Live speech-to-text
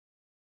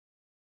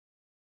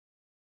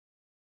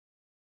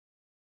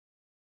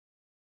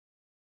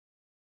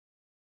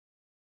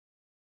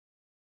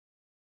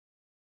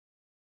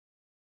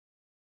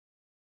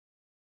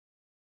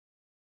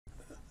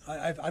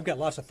I've got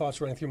lots of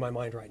thoughts running through my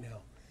mind right now.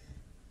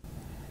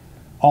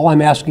 All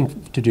I'm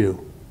asking to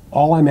do,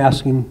 all I'm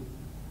asking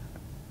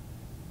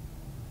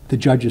the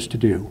judges to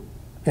do,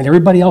 and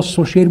everybody else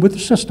associated with the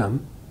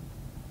system,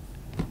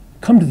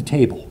 come to the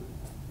table.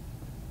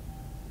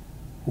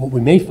 What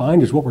we may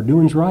find is what we're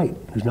doing is right.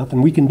 There's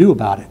nothing we can do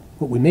about it.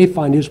 What we may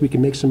find is we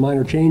can make some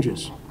minor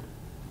changes.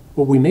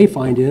 What we may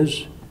find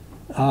is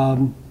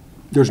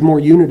there's more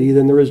unity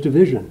than there is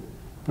division.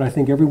 But I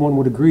think everyone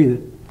would agree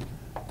that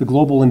the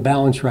global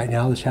imbalance right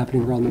now that's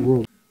happening around the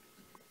world.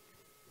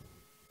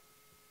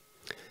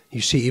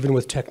 You see, even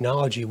with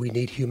technology, we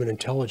need human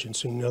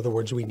intelligence. In other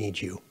words, we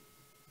need you.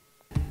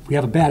 If we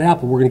have a bad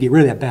apple, we're going to get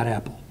rid of that bad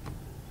apple.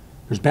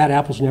 There's bad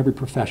apples in every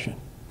profession.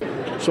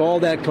 So all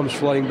that comes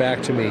flooding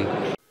back to me.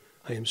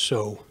 I am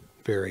so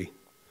very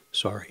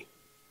sorry.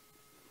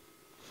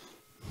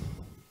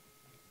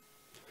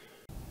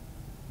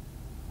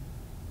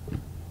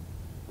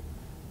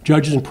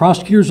 Judges and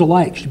prosecutors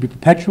alike should be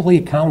perpetually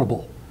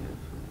accountable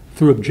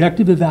through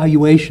objective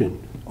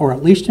evaluation, or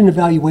at least an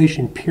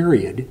evaluation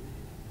period,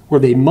 where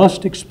they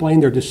must explain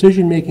their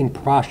decision-making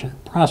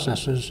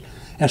processes,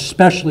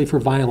 especially for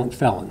violent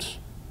felons.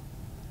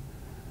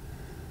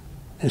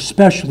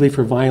 Especially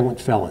for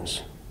violent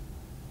felons.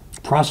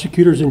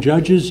 Prosecutors and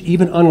judges,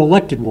 even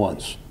unelected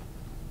ones,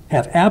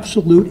 have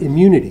absolute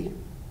immunity,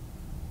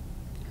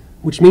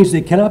 which means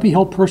they cannot be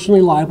held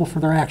personally liable for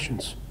their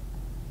actions.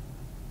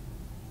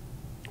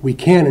 We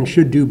can and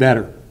should do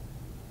better.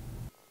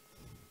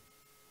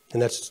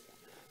 And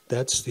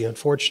that's the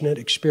unfortunate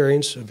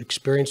experience of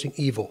experiencing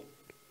evil.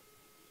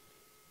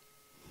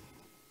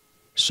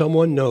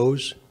 Someone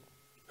knows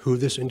who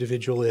this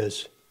individual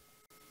is.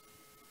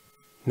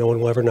 No one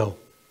will ever know.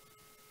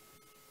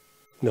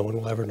 No one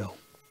will ever know.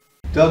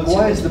 Doug,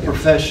 why is the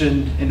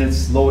profession in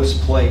its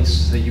lowest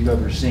place that you've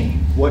ever seen?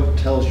 What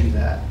tells you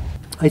that?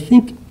 I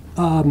think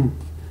no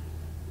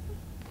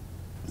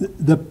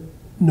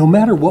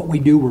matter what we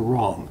do, we're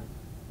wrong.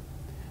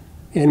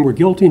 And we're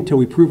guilty until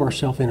we prove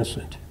ourselves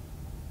innocent.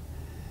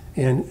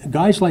 And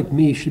guys like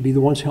me should be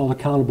the ones held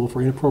accountable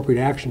for inappropriate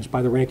actions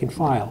by the rank and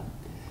file.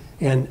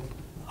 And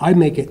I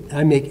make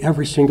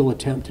every single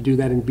attempt to do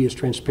that and be as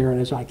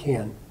transparent as I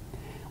can.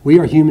 We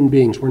are human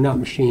beings, we're not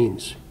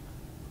machines.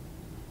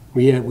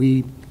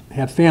 We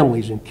have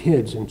families and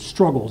kids and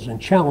struggles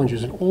and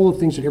challenges and all the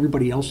things that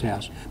everybody else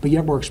has, but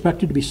yet we're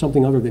expected to be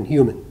something other than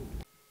human.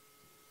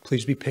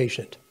 Please be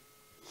patient.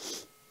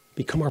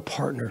 Become our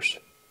partners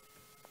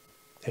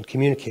and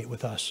communicate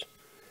with us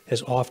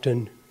as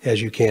often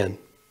as you can.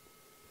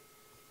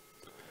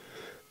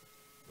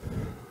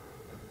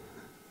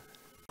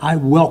 I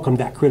welcome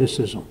that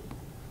criticism.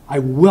 I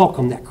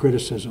welcome that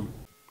criticism.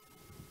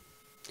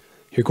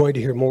 You're going to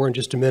hear more in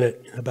just a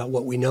minute about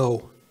what we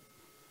know.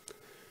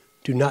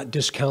 Do not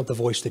discount the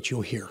voice that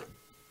you'll hear.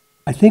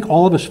 I think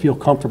all of us feel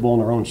comfortable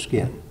in our own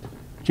skin,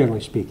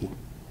 generally speaking.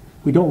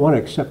 We don't want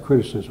to accept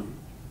criticism.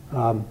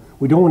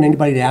 We don't want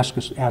anybody to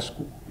ask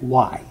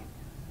why.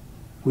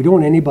 We don't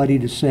want anybody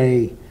to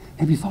say,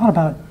 have you thought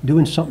about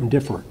doing something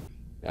different?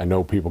 I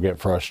know people get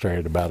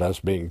frustrated about us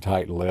being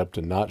tight-lipped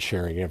and not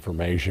sharing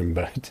information,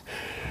 but...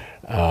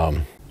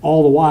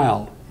 all the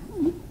while,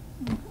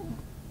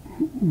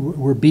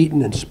 we're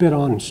beaten and spit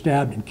on and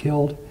stabbed and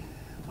killed.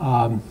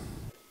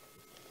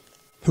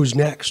 Who's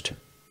next?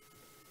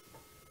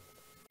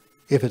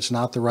 If it's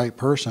not the right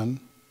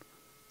person,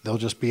 they'll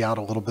just be out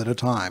a little bit of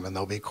time and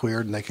they'll be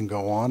cleared and they can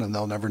go on and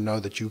they'll never know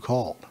that you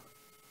called.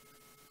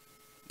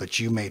 But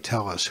you may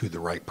tell us who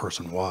the right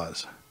person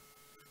was.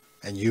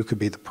 And you could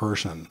be the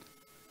person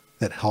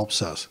that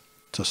helps us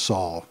to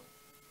solve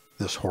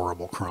this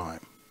horrible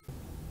crime.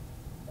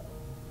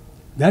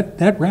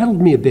 That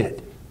rattled me a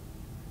bit.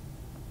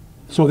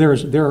 So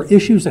there are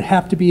issues that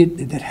have to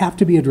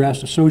be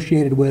addressed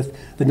associated with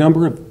the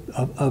number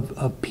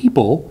of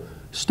people,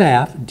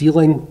 staff,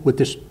 dealing with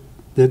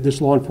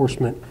this law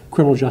enforcement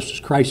criminal justice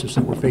crisis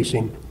that we're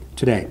facing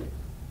today.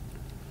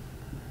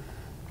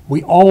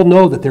 We all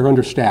know that they're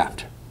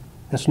understaffed.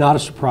 That's not a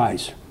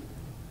surprise.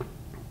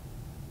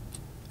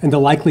 And the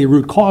likely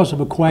root cause of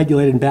a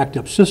coagulated and backed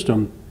up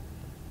system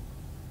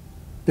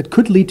that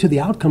could lead to the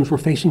outcomes we're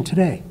facing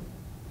today.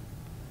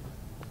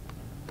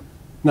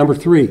 Number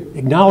 3,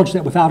 acknowledge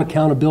that without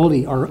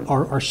accountability,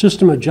 our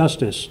system of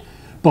justice,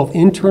 both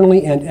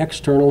internally and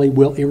externally,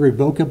 will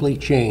irrevocably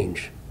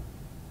change.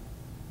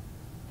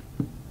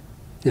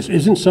 This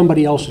isn't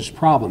somebody else's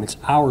problem, it's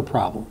our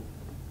problem.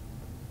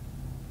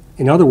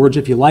 In other words,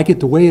 if you like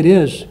it the way it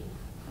is,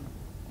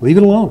 leave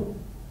it alone.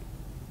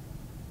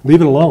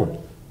 Leave it alone.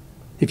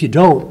 If you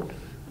don't,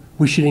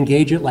 we should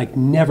engage it like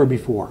never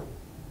before.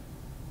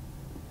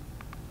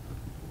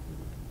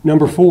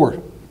 Number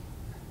 4,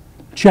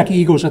 check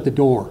egos at the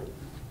door.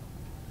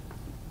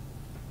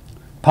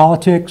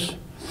 Politics,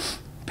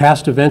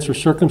 past events or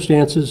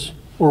circumstances,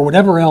 or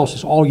whatever else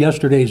is all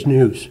yesterday's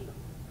news.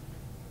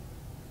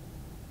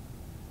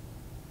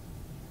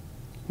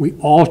 We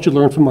all should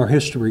learn from our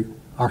history,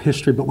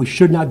 but we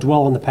should not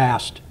dwell on the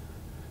past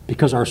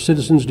because our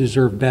citizens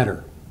deserve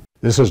better.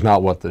 This is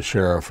not what the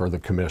sheriff or the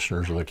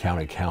commissioners or the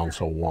county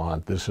council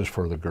want. This is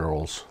for the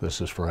girls. This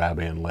is for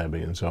Abby and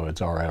Libby, and so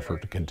it's our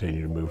effort to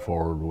continue to move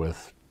forward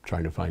with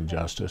trying to find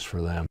justice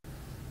for them.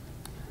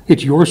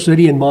 It's your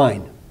city and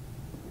mine,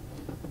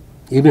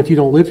 even if you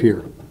don't live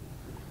here.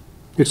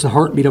 It's the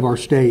heartbeat of our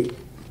state.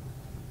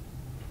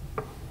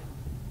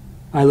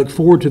 I look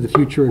forward to the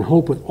future and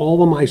hope with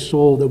all of my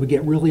soul that we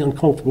get really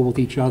uncomfortable with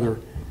each other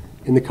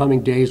in the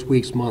coming days,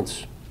 weeks,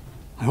 months.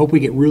 I hope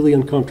we get really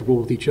uncomfortable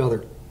with each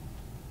other.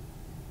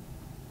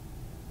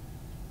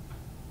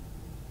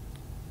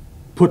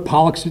 Put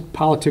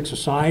politics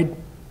aside,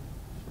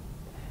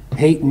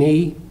 hate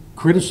me,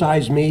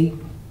 criticize me,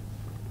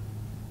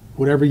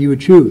 whatever you would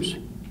choose.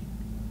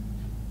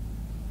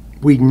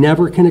 We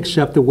never can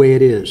accept the way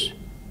it is.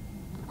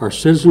 Our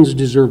citizens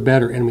deserve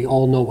better, and we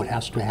all know what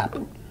has to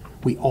happen.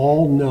 We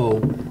all know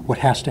what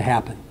has to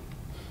happen.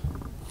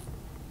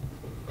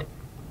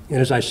 And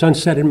as I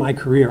sunset in my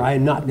career, I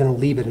am not going to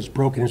leave it as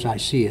broken as I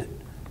see it.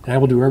 And I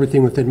will do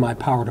everything within my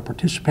power to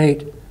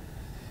participate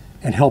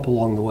and help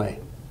along the way.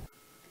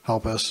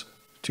 Help us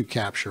to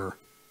capture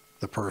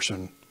the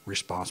person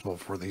responsible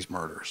for these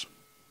murders.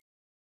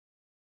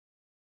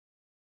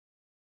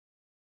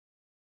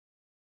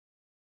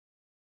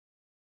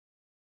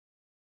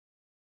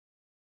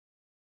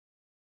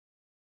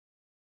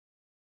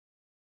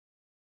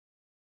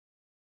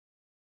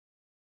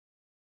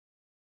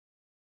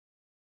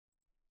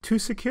 To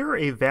secure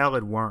a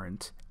valid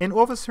warrant, an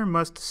officer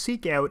must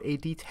seek out a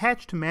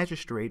detached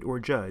magistrate or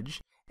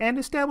judge and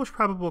establish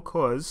probable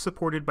cause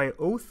supported by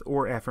oath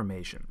or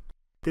affirmation.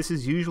 This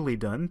is usually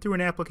done through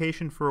an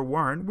application for a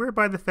warrant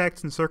whereby the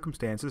facts and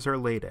circumstances are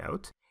laid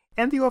out,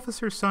 and the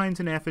officer signs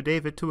an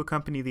affidavit to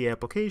accompany the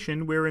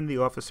application wherein the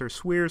officer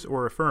swears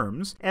or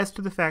affirms as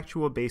to the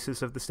factual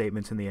basis of the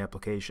statements in the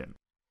application.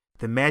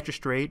 The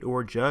magistrate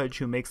or judge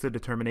who makes the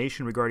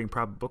determination regarding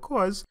probable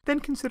cause then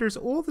considers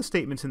all the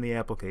statements in the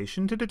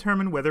application to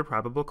determine whether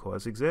probable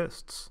cause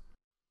exists.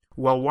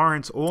 While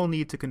warrants all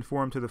need to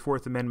conform to the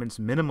Fourth Amendment's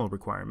minimal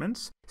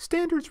requirements,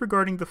 standards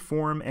regarding the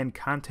form and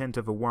content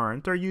of a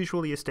warrant are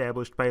usually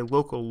established by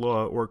local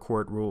law or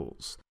court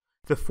rules.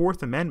 The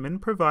Fourth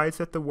Amendment provides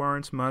that the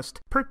warrants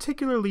must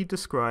particularly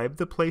describe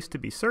the place to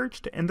be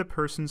searched and the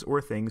persons or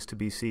things to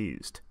be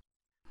seized.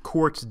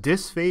 Courts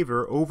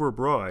disfavor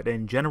overbroad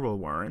and general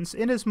warrants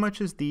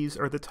inasmuch as these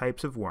are the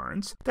types of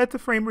warrants that the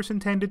framers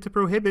intended to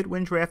prohibit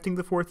when drafting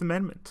the Fourth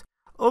Amendment.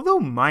 Although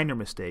minor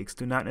mistakes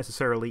do not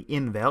necessarily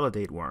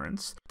invalidate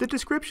warrants, the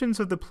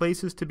descriptions of the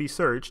places to be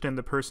searched and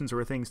the persons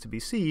or things to be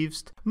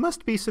seized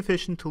must be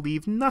sufficient to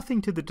leave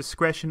nothing to the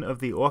discretion of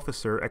the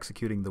officer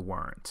executing the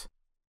warrant.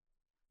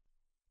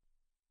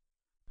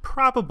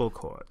 Probable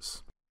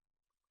cause.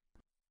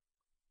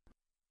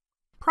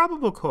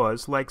 Probable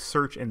cause, like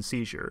search and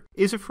seizure,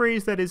 is a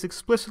phrase that is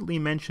explicitly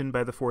mentioned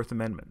by the Fourth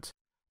Amendment.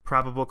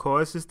 Probable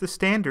cause is the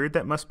standard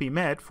that must be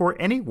met for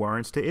any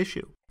warrants to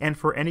issue, and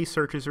for any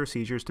searches or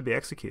seizures to be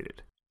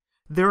executed.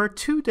 There are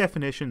two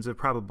definitions of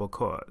probable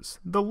cause: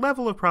 the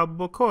level of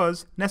probable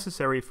cause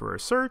necessary for a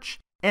search,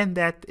 and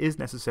that is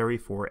necessary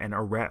for an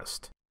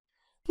arrest.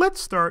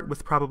 Let's start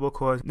with probable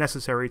cause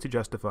necessary to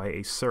justify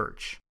a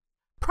search.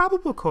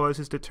 Probable cause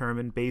is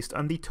determined based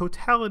on the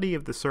totality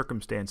of the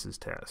circumstances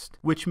test,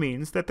 which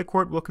means that the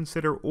court will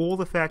consider all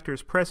the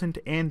factors present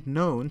and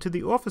known to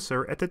the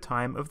officer at the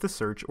time of the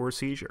search or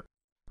seizure.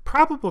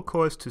 Probable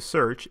cause to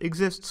search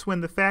exists when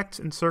the facts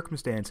and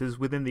circumstances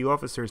within the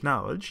officer's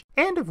knowledge,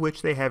 and of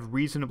which they have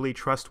reasonably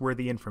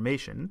trustworthy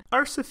information,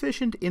 are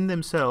sufficient in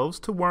themselves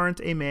to warrant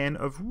a man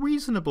of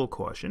reasonable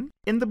caution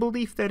in the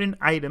belief that an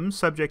item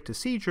subject to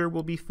seizure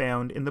will be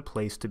found in the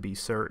place to be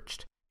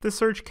searched. The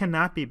search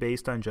cannot be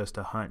based on just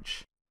a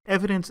hunch.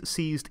 Evidence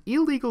seized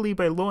illegally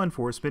by law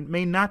enforcement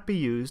may not be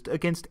used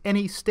against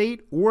any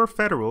state or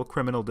federal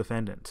criminal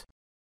defendant.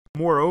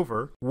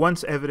 Moreover,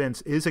 once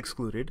evidence is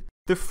excluded,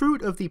 the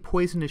fruit of the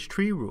poisonous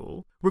tree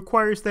rule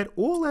requires that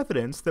all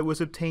evidence that was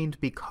obtained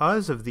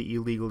because of the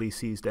illegally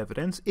seized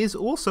evidence is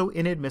also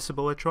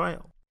inadmissible at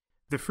trial.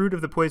 The fruit of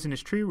the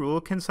poisonous tree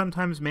rule can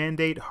sometimes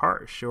mandate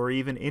harsh or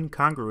even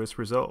incongruous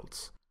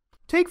results.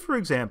 Take, for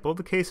example,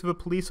 the case of a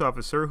police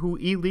officer who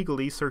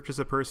illegally searches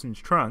a person's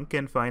trunk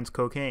and finds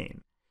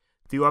cocaine.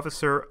 The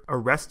officer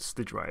arrests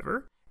the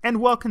driver,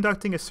 and while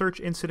conducting a search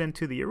incident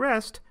to the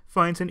arrest,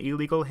 finds an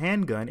illegal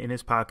handgun in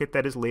his pocket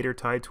that is later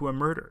tied to a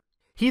murder.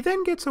 He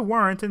then gets a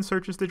warrant and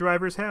searches the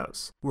driver's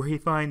house, where he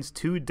finds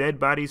 2 dead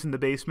bodies in the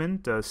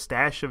basement, a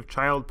stash of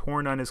child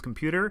porn on his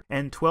computer,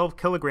 and 12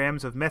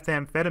 kilograms of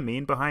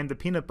methamphetamine behind the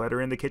peanut butter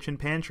in the kitchen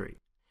pantry.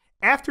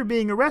 After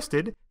being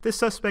arrested, the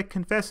suspect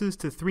confesses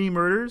to 3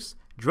 murders,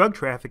 drug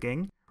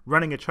trafficking,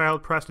 running a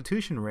child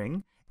prostitution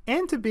ring,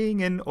 and to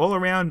being an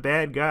all-around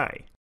bad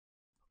guy.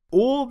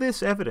 All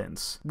this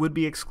evidence would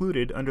be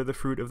excluded under the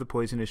fruit of the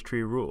poisonous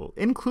tree rule,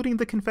 including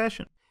the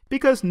confession,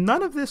 because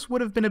none of this would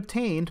have been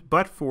obtained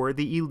but for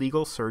the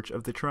illegal search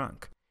of the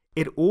trunk.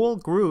 It all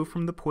grew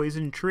from the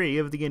poison tree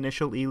of the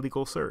initial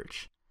illegal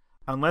search.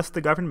 Unless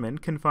the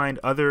government can find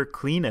other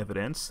clean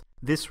evidence,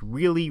 this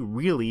really,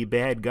 really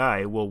bad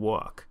guy will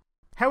walk.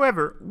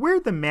 However, where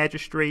the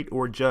magistrate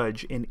or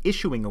judge in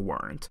issuing a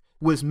warrant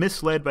was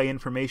misled by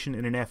information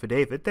in an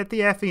affidavit that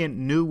the affiant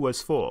knew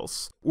was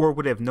false, or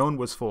would have known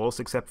was false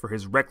except for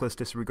his reckless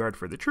disregard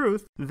for the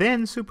truth,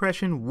 then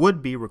suppression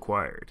would be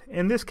required.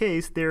 In this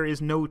case, there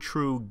is no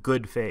true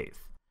good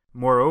faith.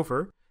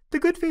 Moreover, the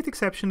good faith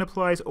exception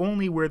applies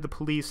only where the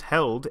police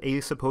held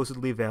a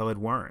supposedly valid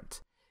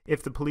warrant.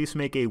 If the police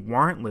make a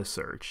warrantless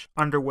search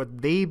under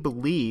what they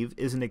believe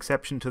is an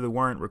exception to the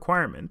warrant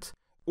requirement,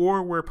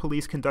 or where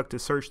police conduct a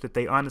search that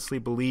they honestly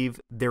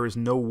believe there is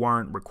no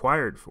warrant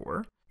required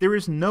for, there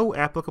is no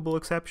applicable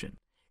exception,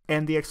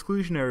 and the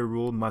exclusionary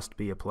rule must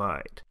be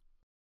applied.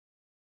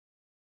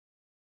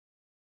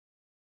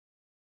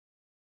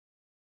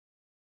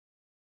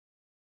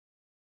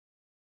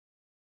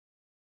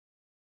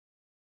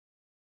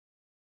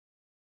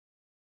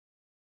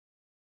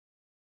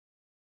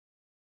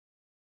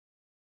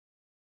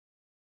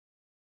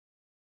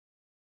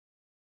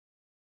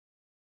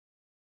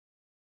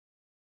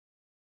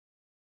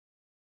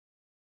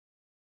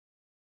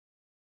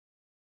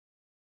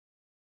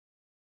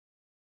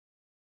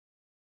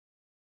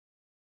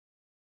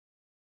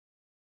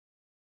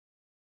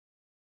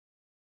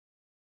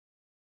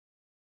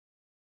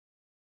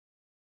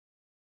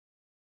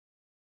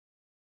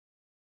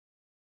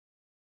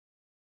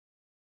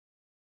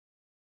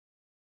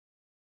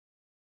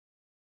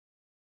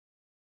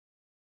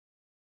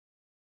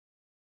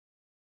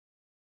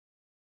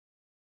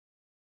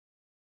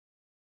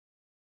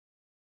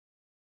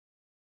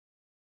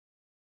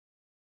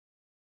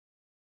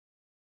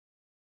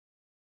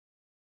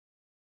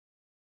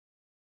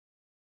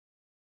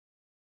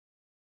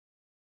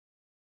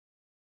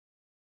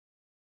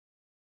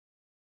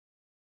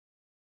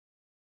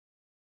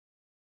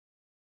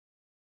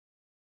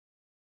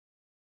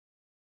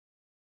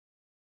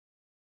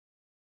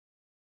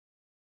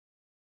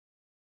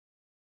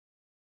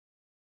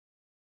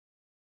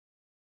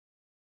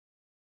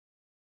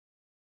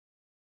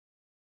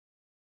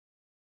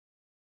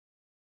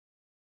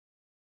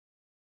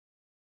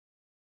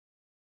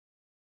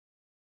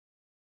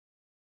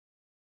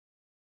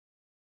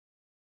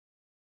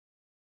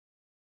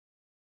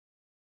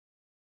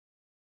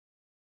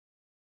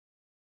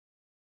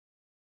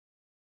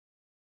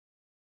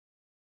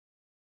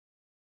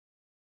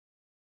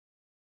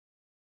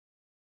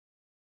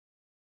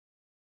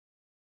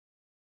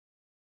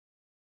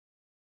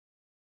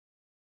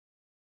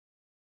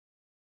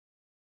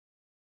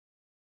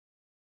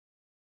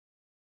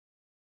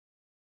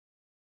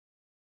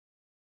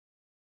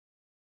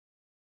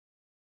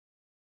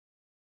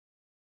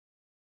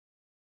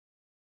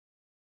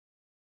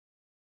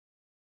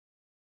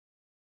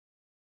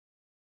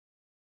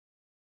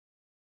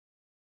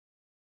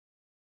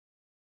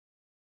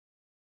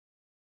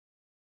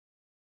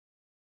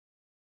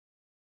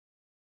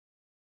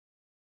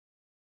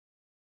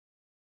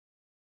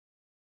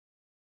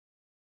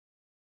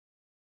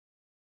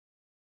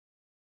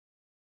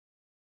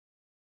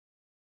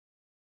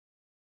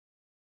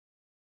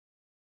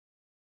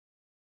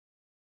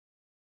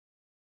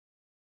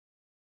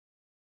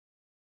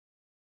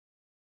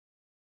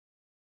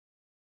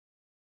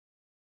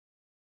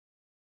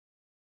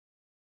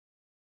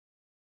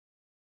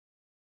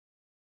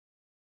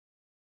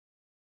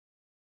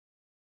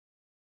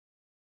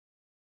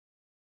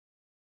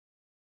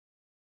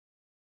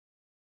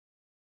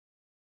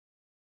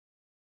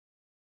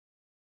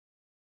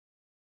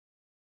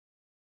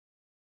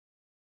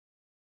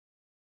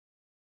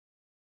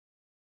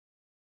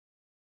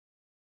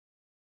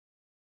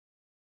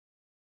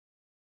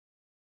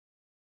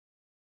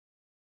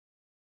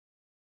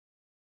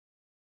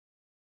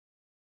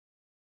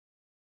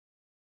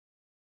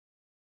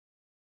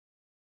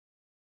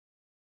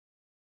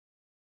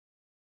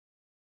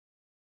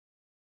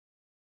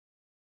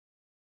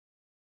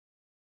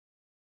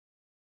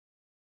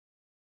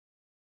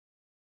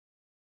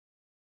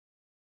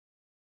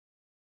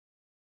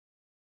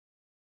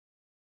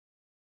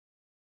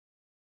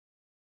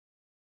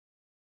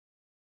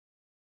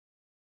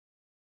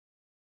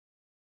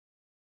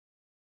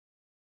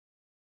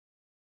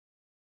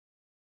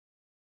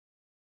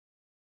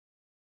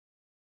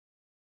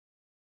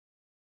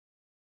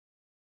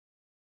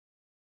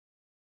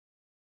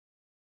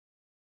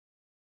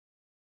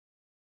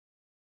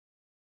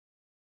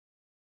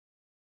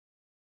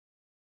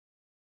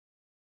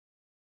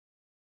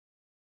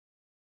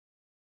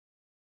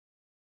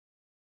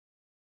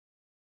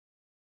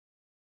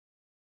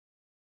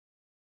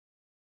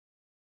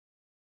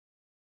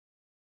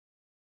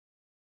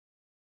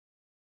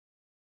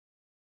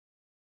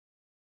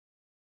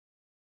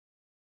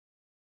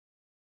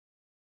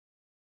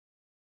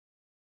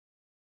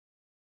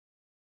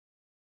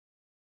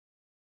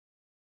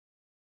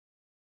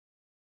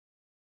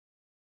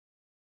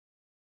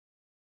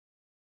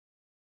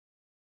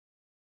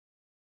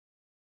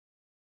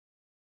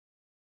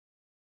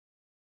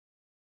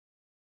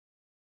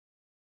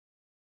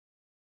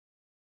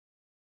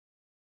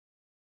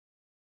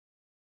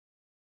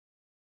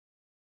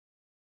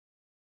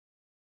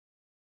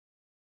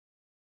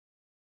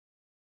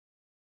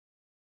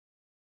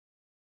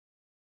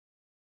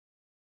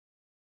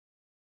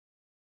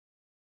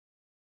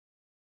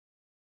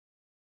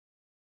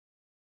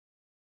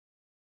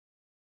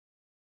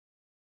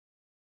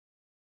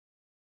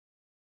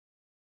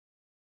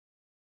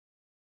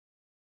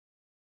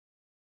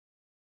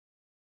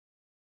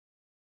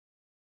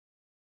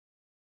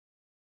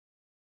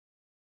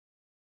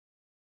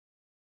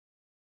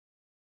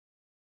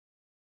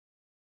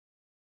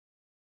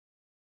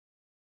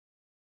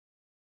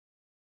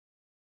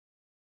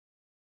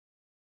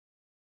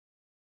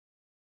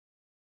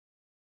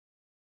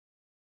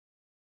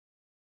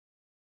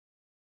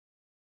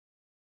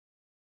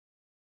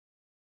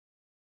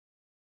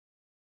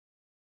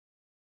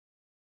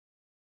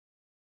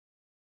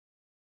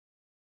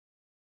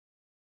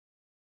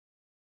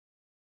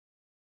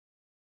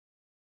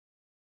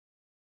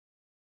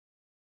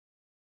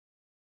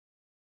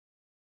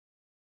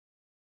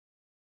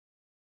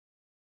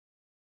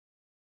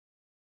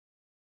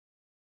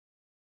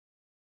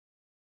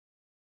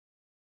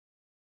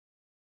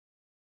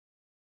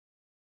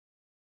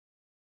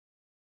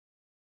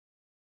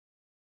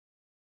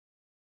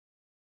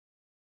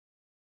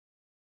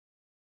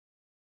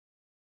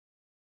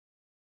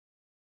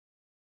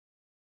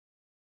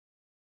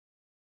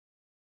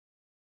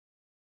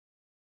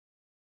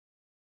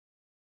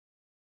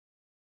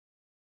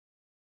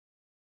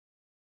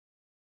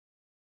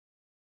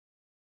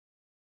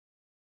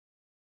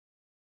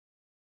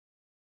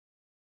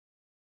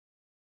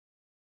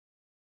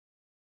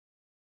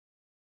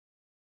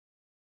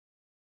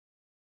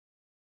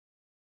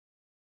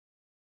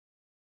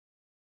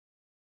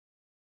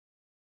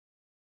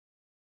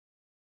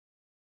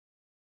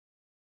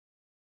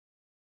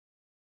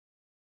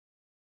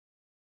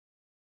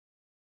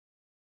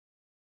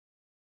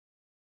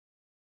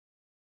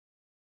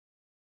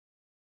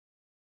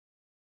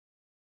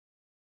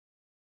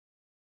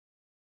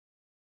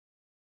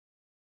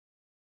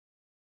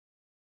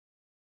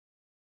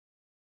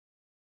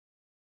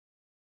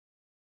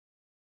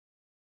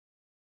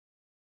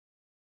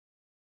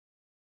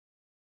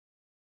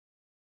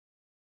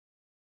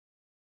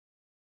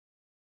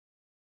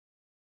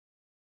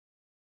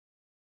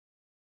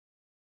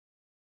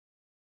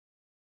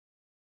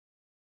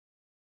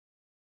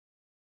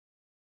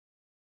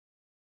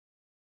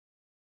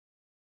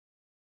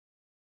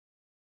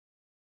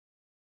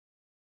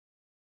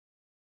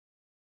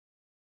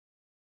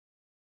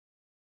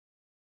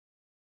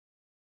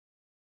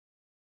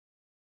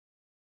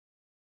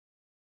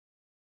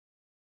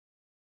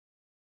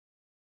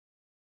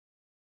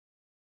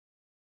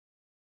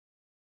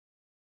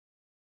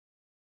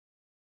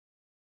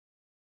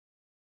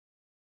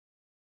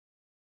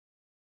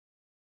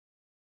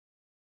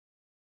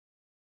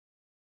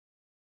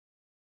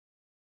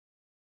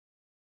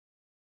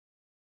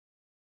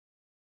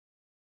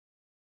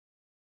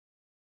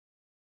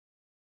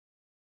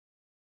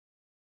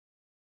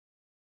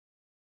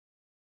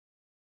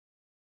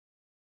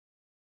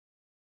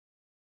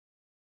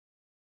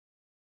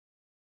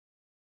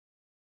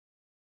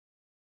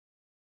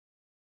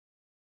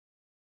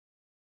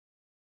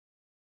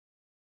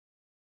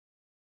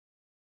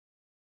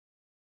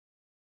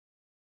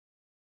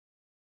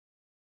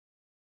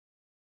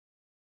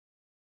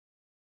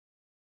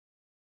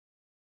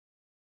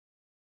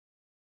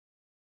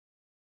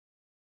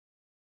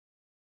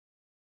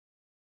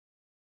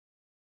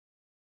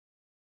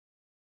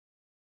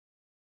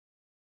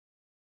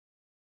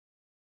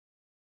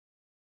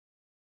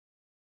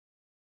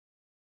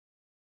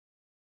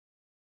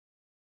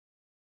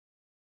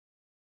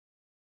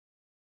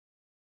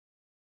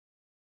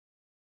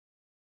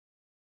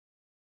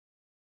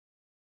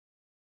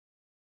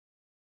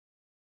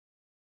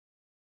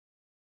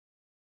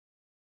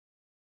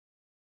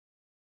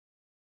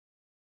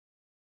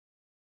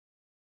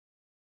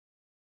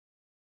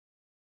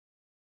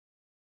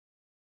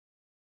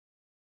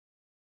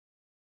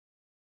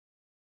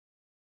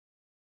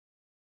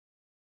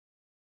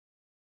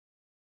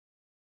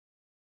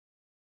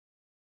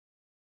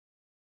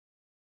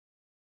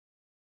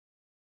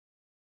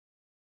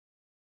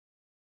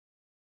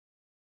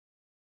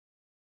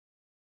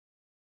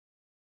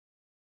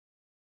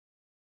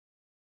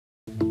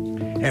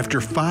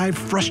 After 5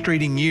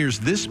 frustrating years,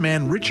 this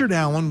man, Richard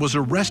Allen, was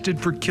arrested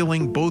for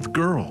killing both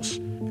girls.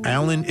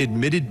 Allen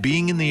admitted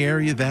being in the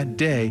area that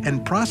day,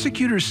 and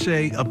prosecutors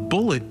say a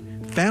bullet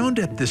found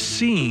at the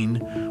scene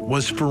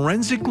was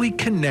forensically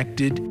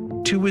connected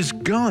to his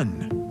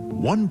gun.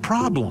 One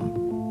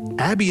problem: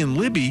 Abby and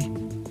Libby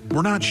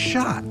were not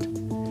shot.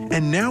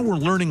 And now we're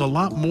learning a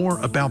lot more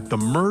about the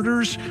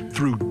murders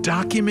through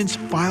documents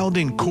filed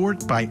in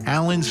court by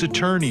Allen's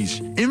attorneys.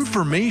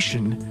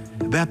 Information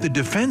that the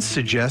defense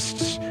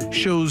suggests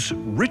shows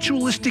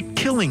ritualistic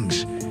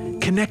killings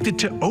connected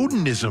to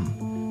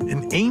Odinism,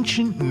 an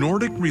ancient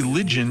Nordic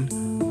religion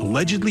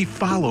allegedly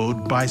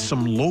followed by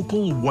some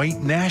local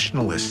white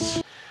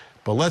nationalists.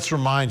 But let's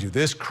remind you,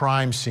 this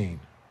crime scene,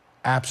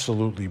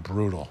 absolutely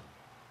brutal.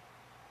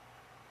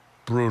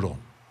 Brutal.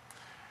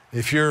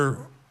 If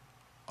you're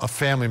a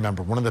family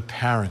member, one of the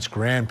parents,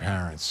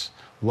 grandparents,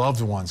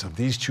 loved ones of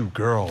these 2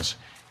 girls,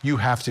 you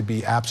have to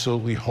be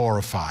absolutely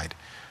horrified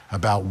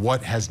about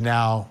what has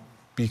now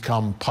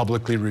become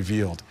publicly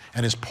revealed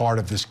and is part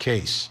of this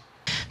case.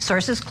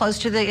 Sources close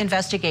to the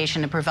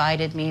investigation have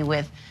provided me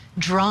with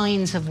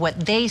drawings of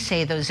what they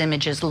say those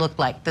images look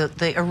like,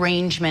 the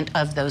arrangement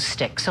of those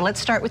sticks. So let's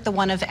start with the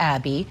one of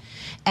Abby,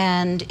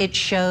 and it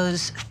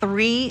shows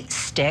 3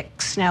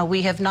 sticks. Now,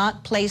 we have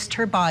not placed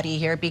her body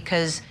here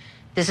because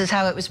this is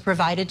how it was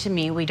provided to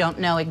me. We don't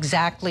know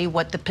exactly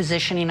what the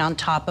positioning on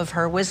top of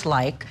her was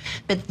like,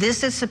 but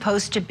this is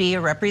supposed to be a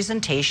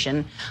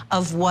representation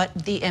of what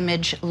the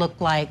image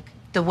looked like,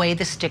 the way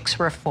the sticks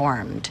were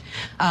formed.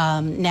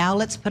 Now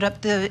let's put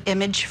up the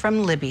image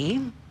from Libby,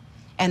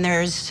 and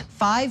there's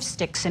 5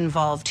 sticks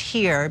involved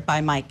here by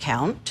my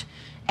count,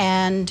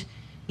 and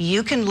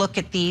you can look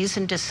at these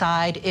and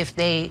decide if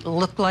they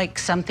look like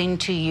something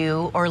to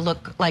you or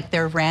look like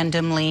they're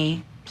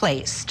randomly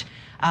placed.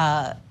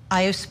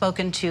 I have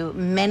spoken to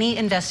many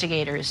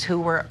investigators who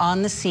were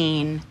on the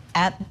scene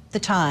at the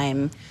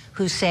time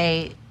who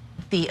say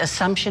the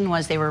assumption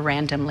was they were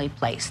randomly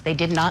placed. They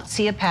did not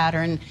see a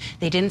pattern.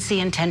 They didn't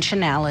see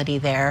intentionality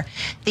there.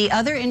 The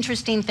other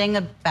interesting thing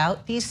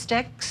about these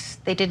sticks,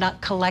 they did not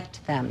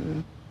collect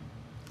them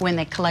when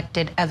they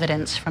collected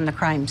evidence from the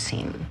crime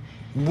scene.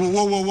 Whoa,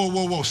 whoa, whoa, whoa,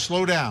 whoa, whoa,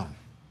 slow down.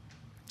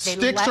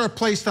 Sticks are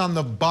placed on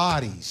the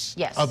bodies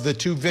of the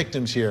 2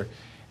 victims here,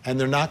 and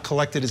they're not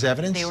collected as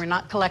evidence? They were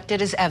not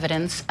collected as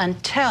evidence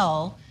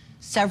until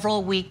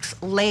several weeks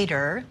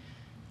later,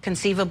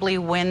 conceivably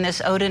when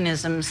this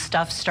Odinism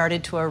stuff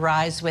started to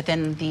arise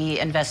within the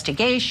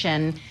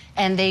investigation,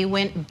 and they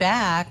went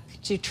back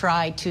to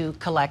try to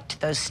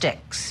collect those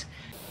sticks.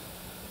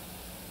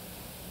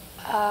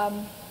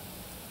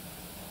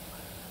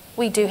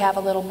 We do have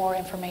a little more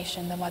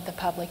information than what the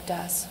public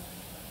does.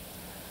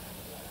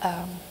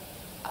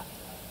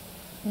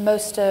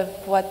 Most of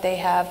what they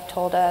have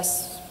told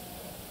us,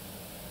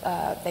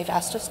 they've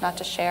asked us not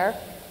to share,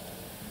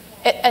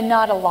 and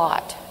not a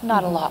lot,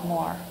 not a lot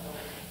more.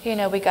 You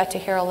know, we got to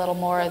hear a little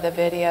more of the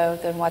video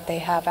than what they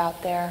have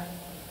out there.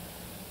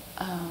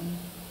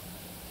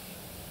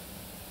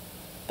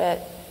 But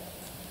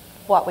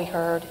what we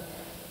heard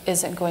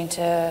isn't going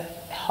to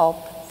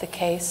help the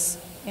case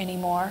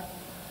anymore.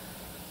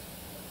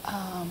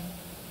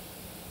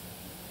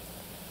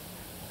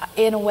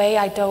 In a way,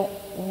 I don't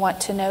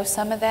want to know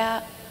some of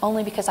that,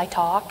 only because I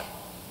talk.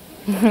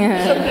 So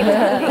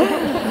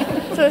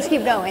let's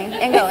keep going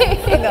and going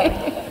and going.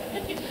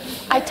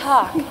 I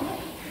talk,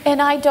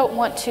 and I don't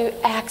want to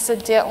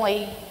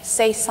accidentally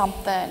say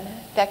something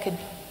that could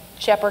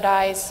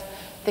jeopardize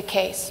the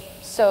case.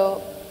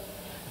 So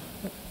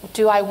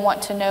do I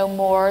want to know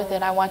more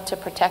than I want to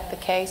protect the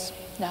case?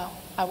 No,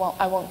 I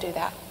won't do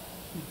that.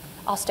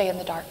 I'll stay in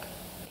the dark.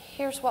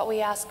 Here's what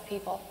we ask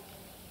people.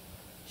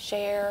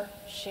 Share,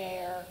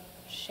 share,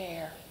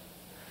 share.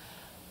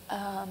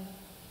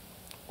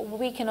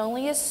 We can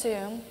only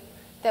assume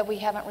that we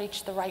haven't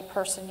reached the right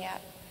person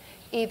yet.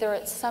 Either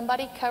it's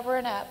somebody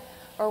covering up,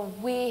 or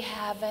we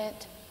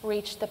haven't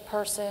reached the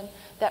person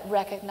that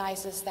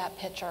recognizes that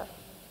picture.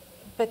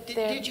 But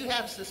did you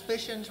have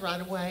suspicions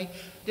right away?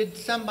 Did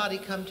somebody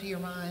come to your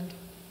mind?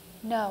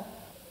 No.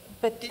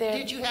 But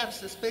did you have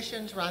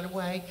suspicions right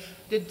away?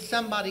 Did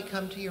somebody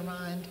come to your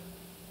mind?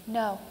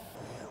 No.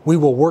 We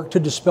will work to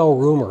dispel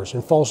rumors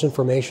and false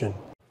information.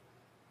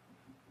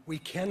 We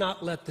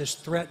cannot let this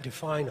threat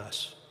define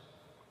us.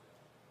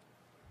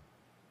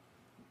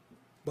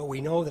 But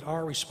we know that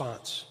our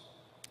response,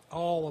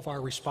 all of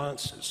our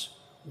responses,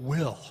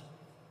 will.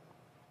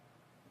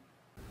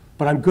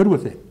 But I'm good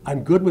with it.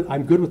 I'm good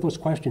with those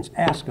questions.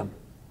 Ask them.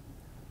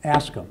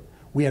 Ask them.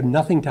 We have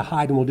nothing to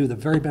hide, and we'll do the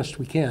very best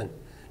we can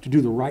to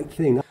do the right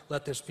thing.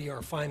 Let this be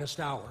our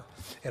finest hour,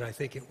 and I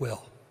think it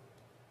will.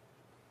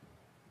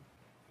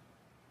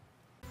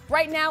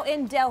 Right now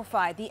in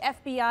Delphi, the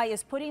FBI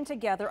is putting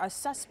together a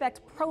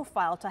suspect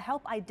profile to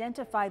help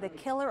identify the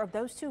killer of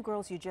those 2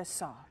 girls you just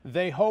saw.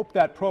 They hope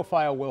that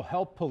profile will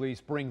help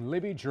police bring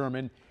Libby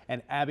German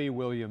and Abby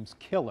Williams'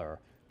 killer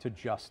to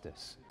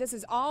justice. This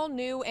is all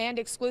new and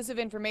exclusive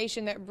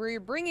information that we're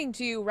bringing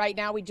to you right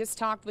now. We just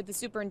talked with the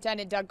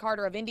superintendent, Doug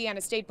Carter of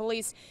Indiana State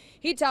Police.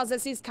 He tells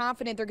us he's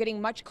confident they're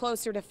getting much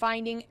closer to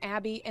finding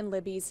Abby and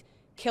Libby's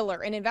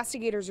killer, and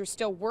investigators are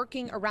still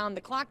working around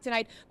the clock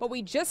tonight, but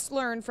we just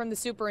learned from the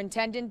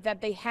superintendent that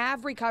they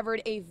have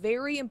recovered a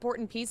very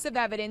important piece of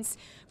evidence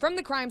from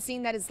the crime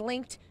scene that is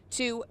linked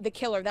to the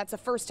killer. That's the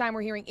first time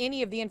we're hearing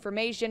any of the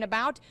information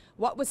about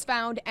what was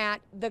found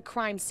at the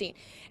crime scene.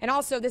 And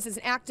also, this is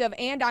an active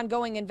and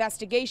ongoing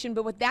investigation,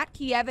 but with that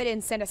key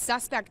evidence and a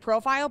suspect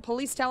profile,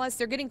 police tell us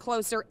they're getting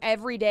closer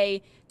every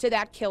day to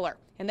that killer,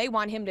 and they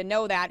want him to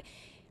know that.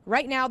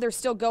 Right now, they're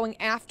still going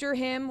after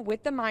him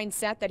with the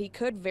mindset that he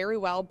could very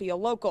well be a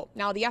local.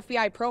 Now, the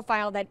FBI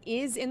profile that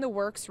is in the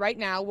works right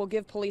now will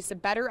give police a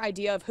better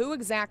idea of who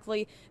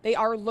exactly they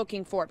are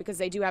looking for, because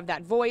they do have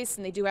that voice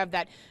and they do have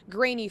that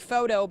grainy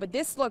photo, but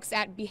this looks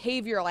at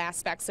behavioral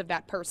aspects of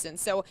that person.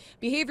 So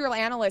behavioral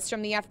analysts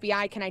from the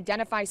FBI can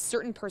identify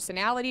certain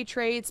personality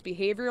traits,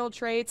 behavioral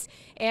traits,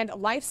 and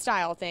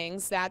lifestyle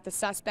things that the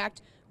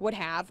suspect would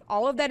have.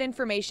 All of that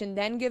information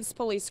then gives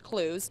police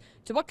clues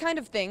to what kind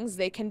of things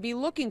they can be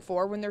looking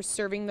for when they're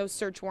serving those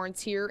search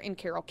warrants here in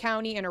Carroll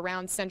County and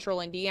around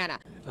central Indiana.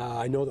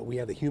 I know that we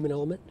have the human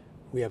element.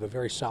 We have a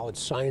very solid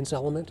science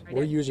element.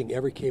 We're using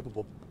every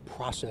capable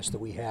process that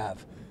we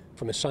have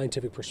from a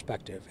scientific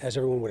perspective, as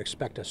everyone would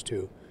expect us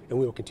to, and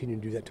we will continue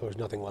to do that until there's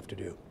nothing left to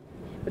do.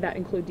 Would that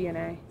include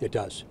DNA? It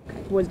does.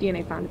 Okay. Was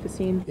DNA found at the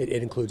scene?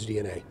 It includes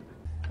DNA.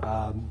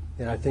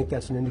 And I think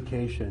that's an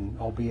indication,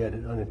 albeit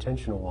an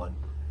unintentional one,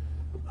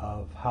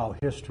 of how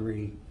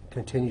history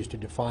continues to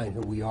define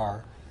who we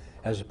are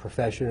as a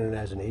profession and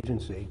as an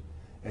agency,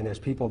 and as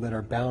people that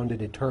are bound and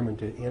determined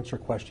to answer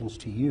questions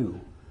to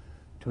you,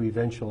 to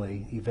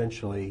eventually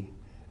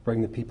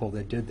bring the people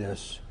that did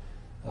this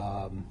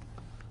to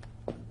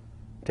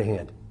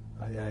hand.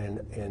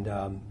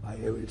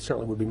 It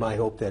certainly would be my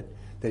hope that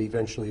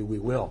eventually we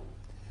will.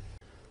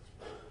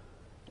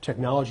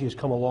 Technology has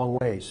come a long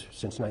ways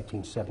since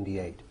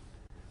 1978.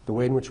 The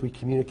way in which we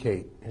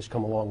communicate has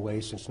come a long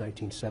way since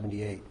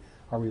 1978.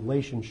 Our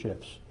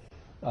relationships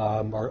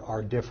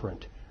are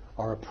different.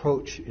 Our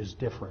approach is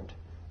different.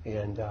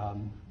 And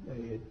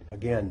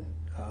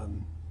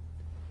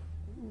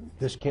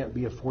this can't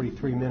be a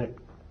 43-minute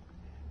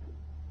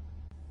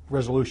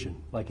resolution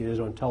like it is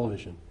on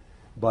television.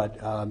 But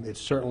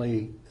it's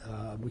certainly,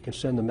 we can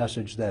send the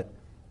message that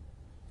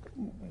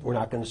we're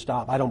not going to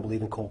stop. I don't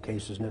believe in cold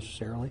cases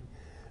necessarily,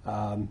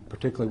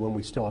 particularly when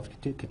we still have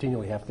to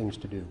continually have things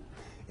to do.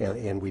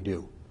 And we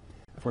do.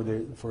 For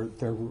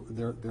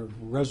their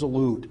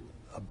resolute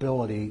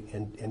ability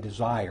and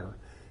desire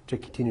to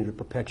continue to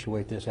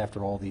perpetuate this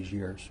after all these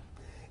years.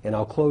 And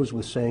I'll close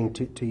with saying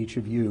to each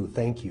of you,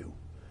 thank you.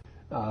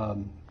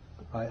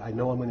 I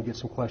know I'm going to get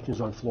some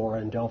questions on Flora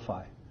and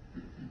Delphi,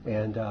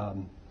 and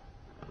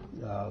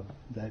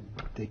that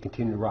they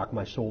continue to rock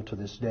my soul to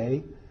this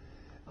day.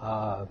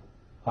 I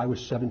was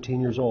 17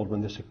 years old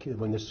when this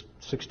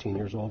 16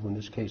 years old when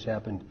this case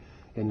happened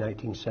in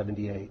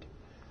 1978.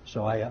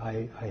 So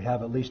I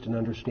have at least an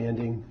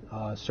understanding,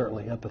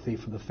 certainly empathy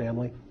for the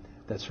family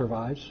that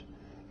survives,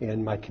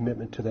 and my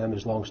commitment to them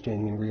is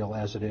longstanding and real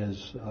as it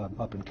is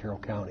up in Carroll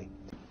County.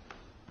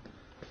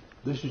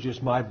 This is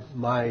just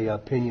my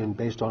opinion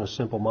based on a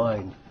simple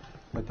mind,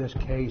 but this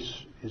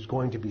case is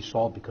going to be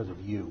solved because of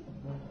you.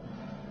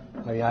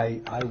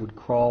 I would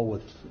crawl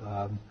with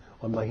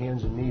on my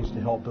hands and knees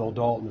to help Bill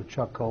Dalton or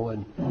Chuck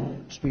Cohen,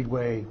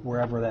 Speedway,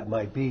 wherever that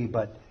might be,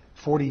 but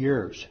 40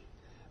 years.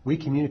 We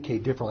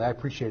communicate differently. I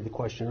appreciated the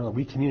question earlier.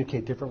 We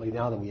communicate differently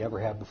now than we ever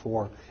have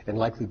before, and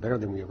likely better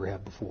than we ever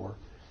have before.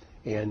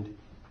 And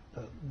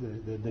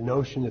the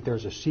notion that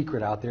there's a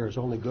secret out there is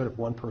only good if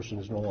one person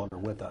is no longer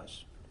with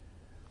us.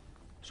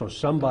 So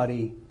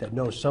somebody that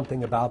knows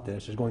something about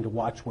this is going to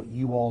watch what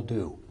you all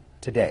do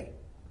today.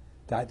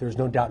 There's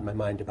no doubt in my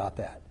mind about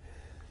that.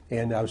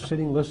 And I was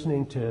sitting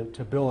listening to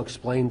Bill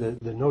explain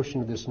the notion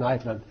of this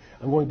knife, and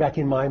I'm going back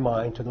in my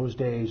mind to those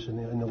days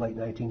in the late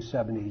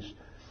 1970s.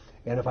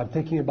 And if I'm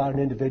thinking about an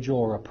individual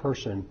or a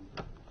person,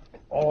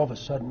 all of a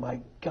sudden, my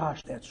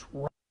gosh, that's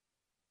right.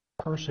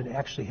 That person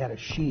actually had a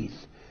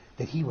sheath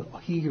that he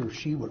or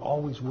she would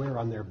always wear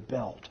on their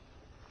belt.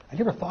 I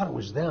never thought it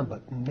was them,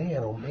 but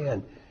man, oh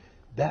man,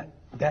 that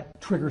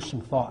triggers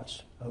some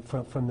thoughts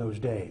from those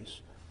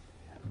days.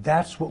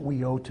 That's what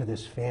we owe to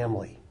this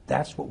family.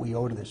 That's what we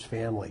owe to this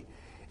family.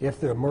 If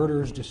the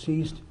murderer is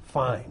deceased,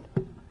 fine.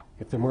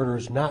 If the murderer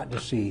is not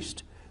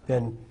deceased,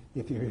 then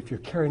if you're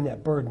carrying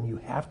that burden, you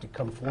have to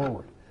come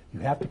forward.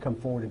 You have to come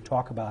forward and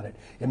talk about it.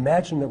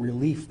 Imagine the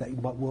relief that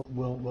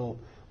will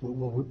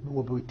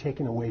be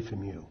taken away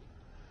from you.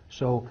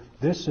 So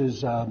this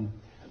is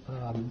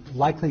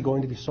likely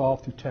going to be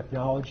solved through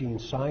technology and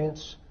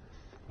science,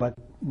 but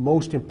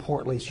most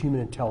importantly is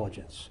human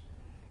intelligence.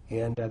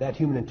 And that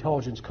human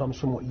intelligence comes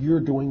from what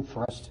you're doing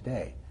for us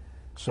today.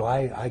 So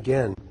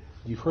again,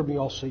 you've heard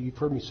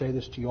me say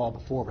this to you all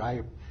before,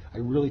 but I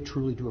really,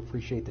 truly do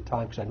appreciate the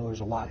time, because I know there's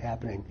a lot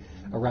happening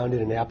around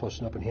Indianapolis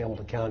and up in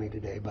Hamilton County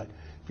today, but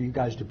for you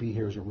guys to be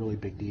here is a really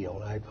big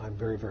deal, and I'm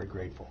very, very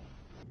grateful.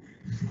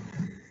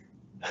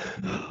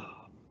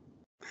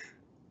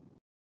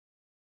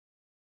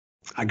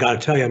 I got to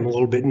tell you, I'm a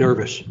little bit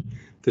nervous.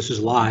 This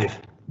is live.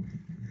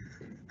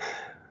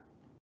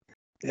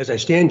 As I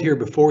stand here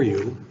before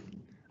you,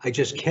 I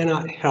just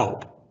cannot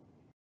help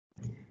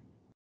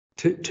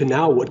to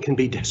now what can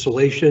be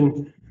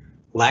desolation,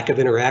 lack of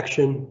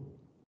interaction,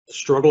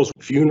 struggles,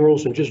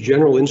 funerals, and just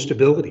general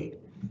instability.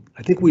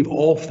 I think we've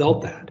all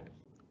felt that,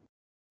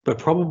 but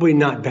probably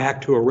not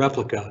back to a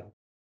replica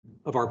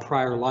of our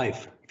prior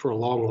life for a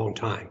long, long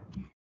time.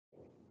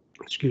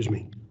 Excuse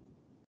me.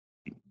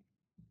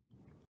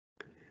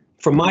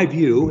 From my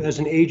view, as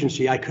an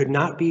agency, I could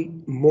not be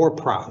more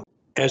proud.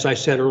 As I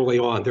said early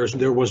on,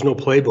 there was no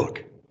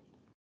playbook,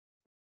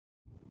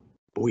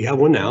 but we have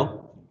one now.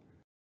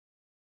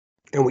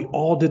 And we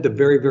all did the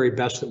very, very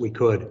best that we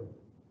could.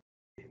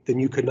 Then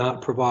you could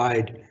not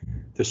provide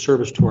the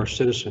service to our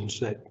citizens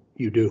that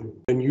you do.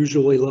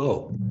 Unusually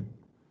low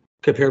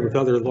compared with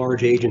other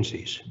large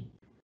agencies.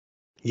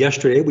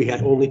 Yesterday, we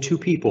had only 2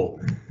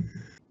 people.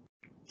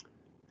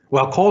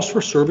 While calls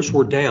for service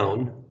were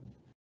down,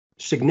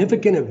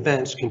 significant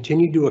events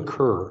continued to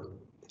occur,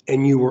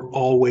 and you were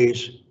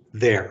always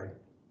there.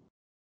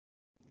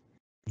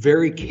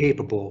 Very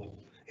capable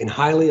and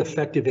highly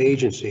effective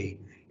agency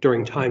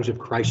during times of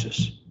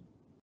crisis.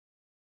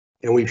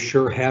 And we've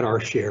sure had our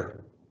share.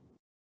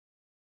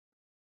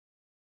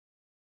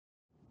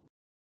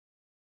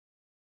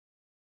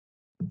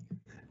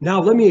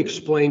 Now let me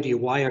explain to you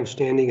why I'm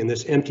standing in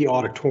this empty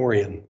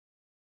auditorium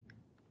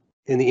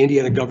in the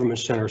Indiana Government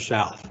Center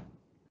South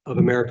of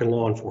American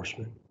law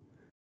enforcement.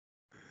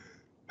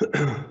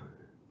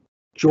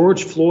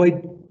 George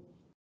Floyd's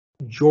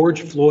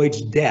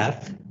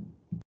death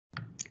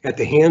at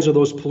the hands of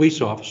those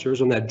police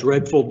officers on that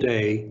dreadful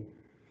day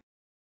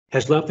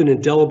has left an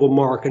indelible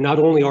mark on not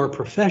only our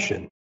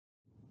profession,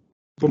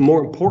 but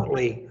more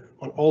importantly,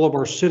 on all of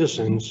our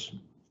citizens,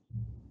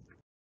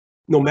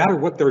 no matter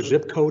what their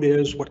zip code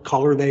is, what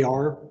color they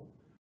are,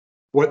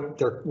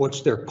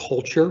 what's their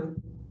culture,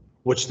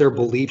 what's their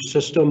belief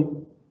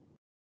system,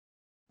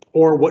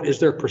 or what is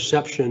their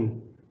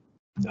perception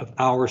of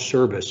our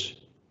service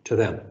to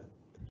them.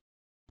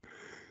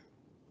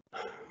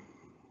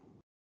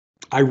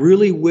 I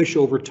really wish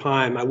over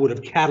time I would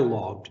have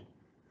cataloged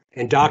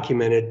and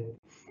documented,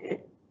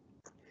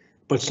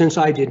 but since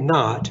I did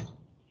not,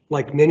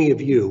 like many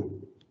of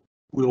you,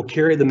 we will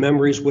carry the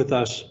memories with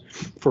us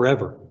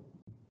forever.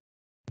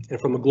 And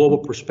from a global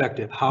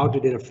perspective, how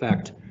did it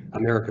affect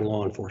American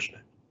law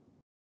enforcement?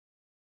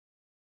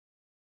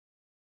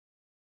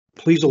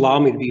 Please allow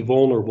me to be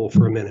vulnerable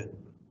for a minute.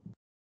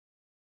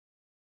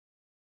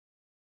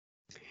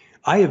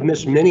 I have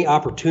missed many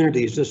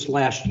opportunities this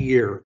last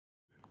year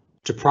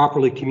to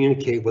properly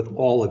communicate with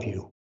all of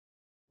you,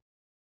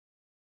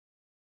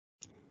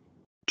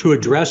 to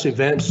address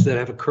events that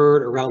have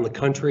occurred around the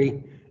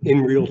country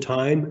in real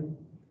time,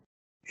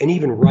 and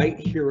even right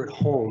here at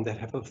home that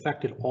have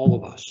affected all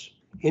of us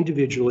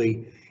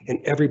individually and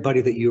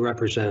everybody that you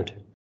represent.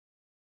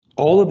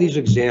 All of these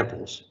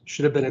examples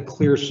should have been a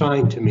clear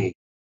sign to me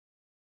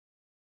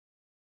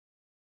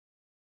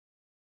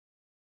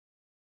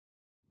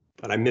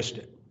but I missed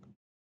it.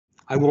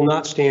 I will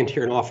not stand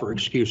here and offer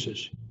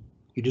excuses.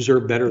 You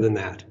deserve better than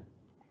that.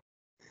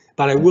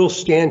 But I will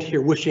stand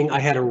here wishing I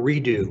had a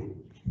redo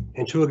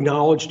and to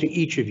acknowledge to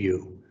each of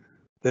you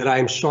that I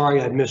am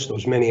sorry I missed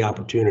those many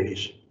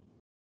opportunities,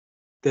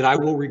 that I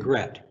will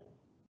regret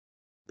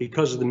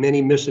because of the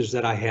many misses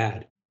that I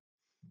had.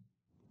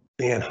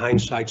 Man,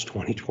 hindsight's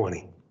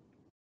 20/20.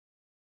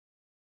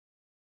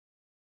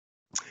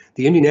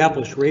 The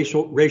Indianapolis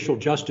racial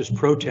justice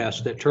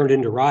protests that turned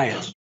into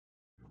riots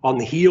on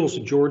the heels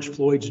of George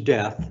Floyd's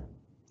death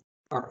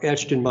are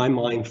etched in my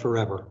mind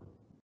forever.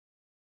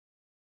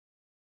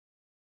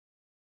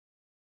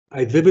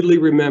 I vividly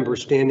remember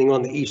standing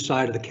on the east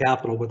side of the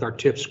Capitol with our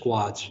TIP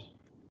squads.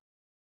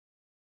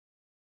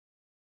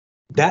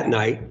 That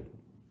night,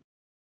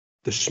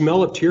 the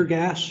smell of tear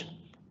gas,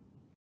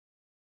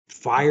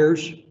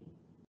 fires,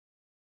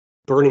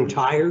 burning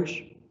tires,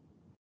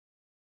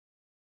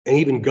 and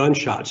even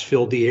gunshots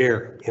filled the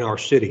air in our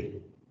city.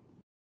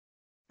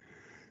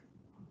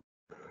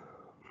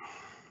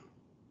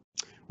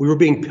 We were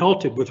being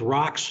pelted with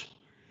rocks,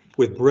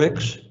 with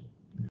bricks,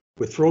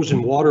 with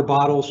frozen water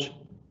bottles,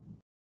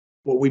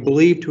 what we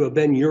believed to have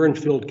been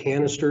urine-filled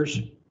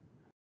canisters,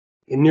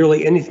 and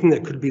nearly anything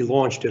that could be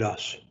launched at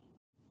us.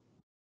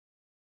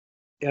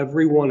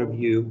 Every one of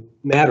you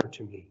mattered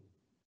to me.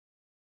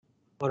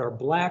 But our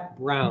black,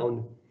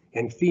 brown,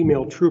 and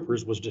female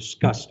troopers was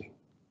disgusting.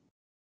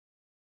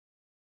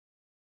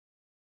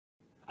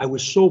 I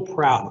was so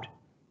proud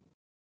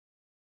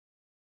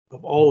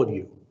of all of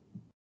you.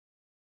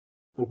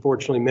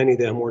 Unfortunately, many of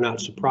them were not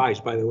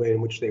surprised by the way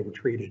in which they were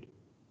treated.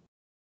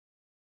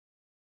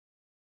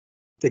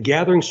 The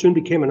gathering soon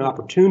became an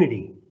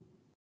opportunity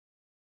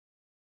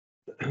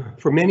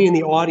for many in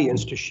the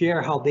audience to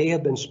share how they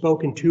have been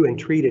spoken to and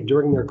treated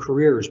during their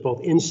careers,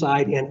 both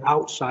inside and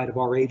outside of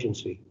our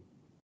agency.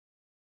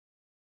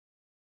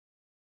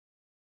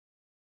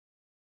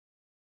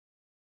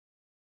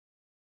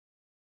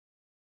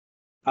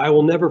 I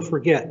will never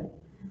forget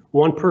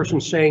one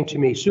person saying to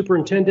me,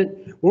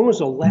 "Superintendent, when was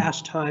the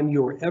last time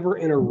you were ever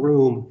in a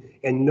room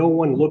and no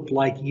one looked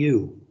like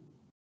you?"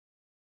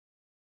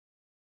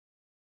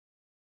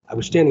 I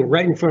was standing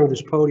right in front of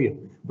this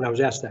podium when I was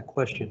asked that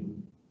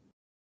question.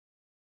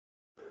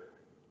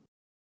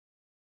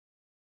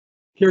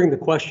 Hearing the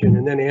question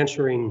and then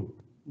answering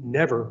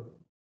never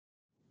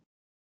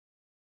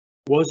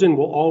was and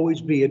will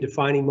always be a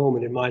defining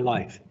moment in my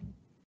life.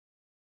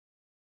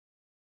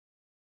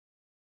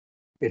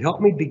 It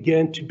helped me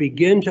begin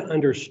to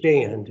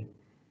understand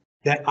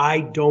that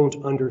I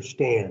don't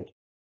understand.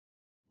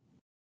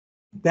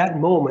 That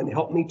moment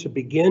helped me to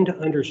begin to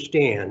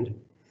understand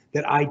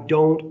that I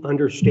don't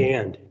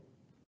understand.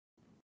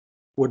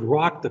 Would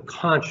rock the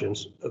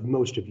conscience of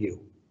most of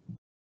you.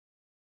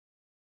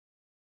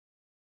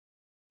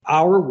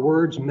 Our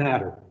words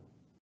matter.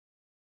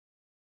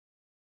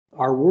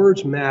 Our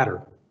words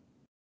matter.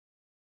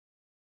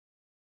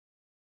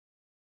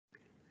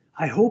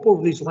 I hope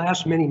over these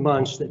last many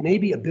months that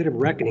maybe a bit of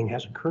reckoning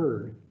has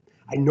occurred.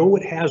 I know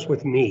it has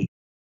with me.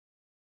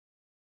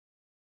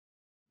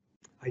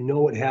 I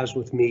know it has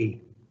with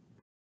me.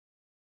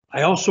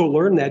 I also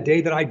learned that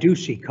day that I do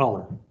see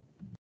color.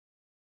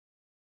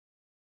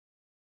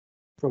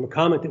 From a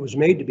comment that was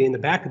made to me in the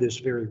back of this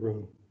very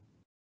room.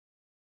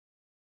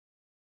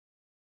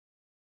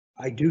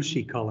 I do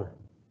see color.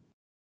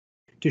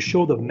 To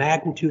show the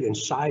magnitude and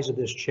size of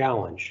this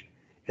challenge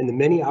and the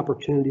many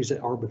opportunities that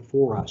are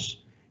before us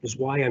is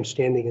why I'm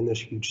standing in this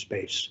huge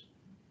space.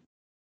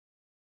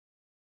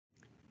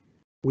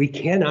 We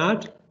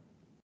cannot,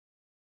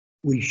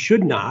 we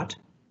should not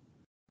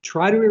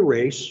try to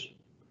erase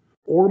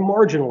or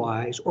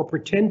marginalize or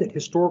pretend that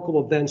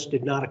historical events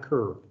did not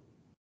occur.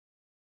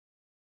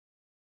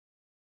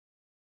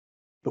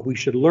 But we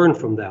should learn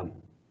from them.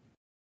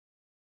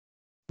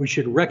 We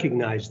should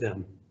recognize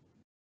them.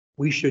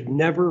 We should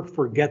never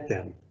forget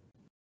them.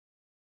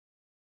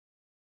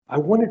 I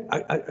wanted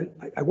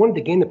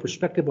to gain the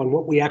perspective on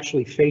what we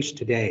actually face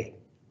today.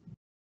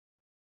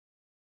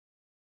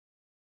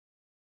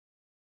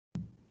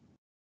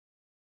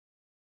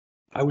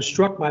 I was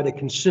struck by the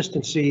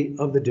consistency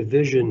of the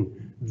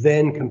division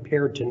then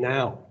compared to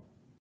now.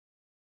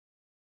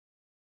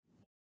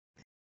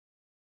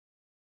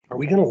 Are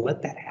we going to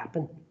let that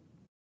happen?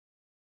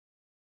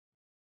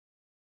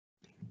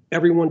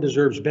 Everyone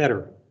deserves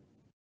better.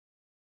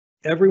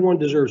 Everyone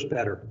deserves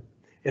better,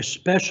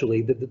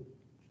 especially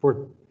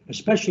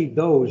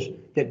those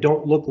that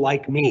don't look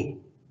like me.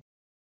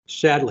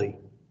 Sadly,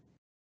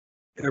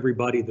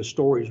 everybody, the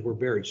stories were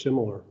very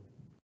similar.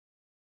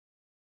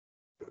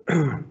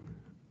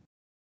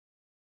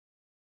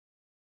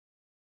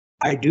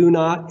 I do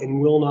not and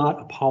will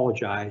not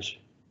apologize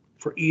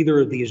for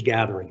either of these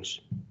gatherings.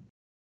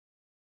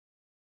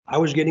 I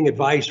was getting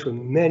advice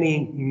from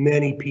many,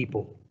 many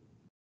people.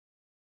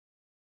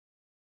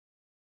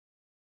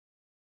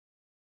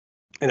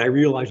 And I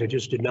realized I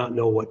just did not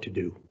know what to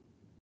do.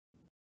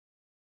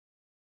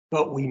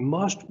 But we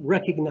must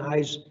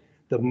recognize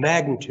the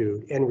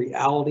magnitude and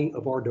reality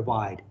of our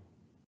divide.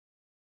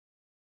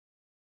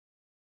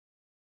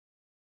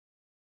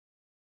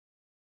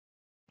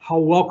 How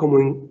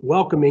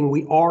welcoming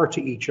we are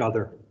to each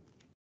other.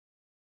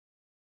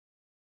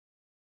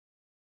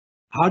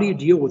 How do you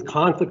deal with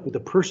conflict with a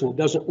person that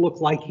doesn't look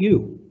like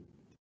you?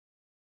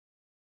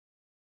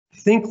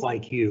 Think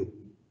like you?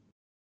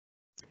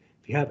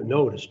 If you haven't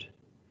noticed,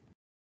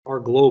 our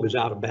globe is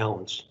out of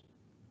balance.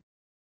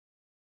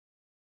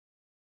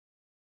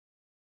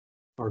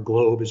 Our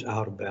globe is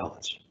out of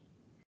balance.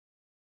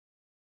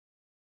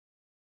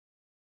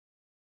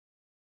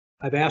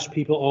 I've asked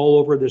people all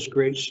over this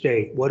great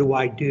state, what do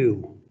I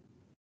do?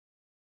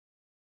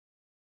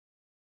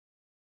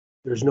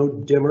 There's no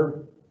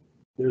dimmer.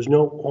 There's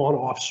no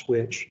on-off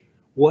switch.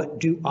 What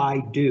do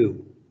I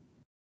do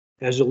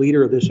as a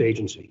leader of this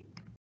agency?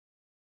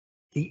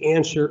 The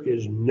answer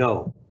is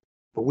no,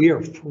 but we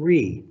are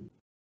free.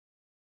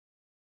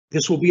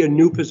 This will be a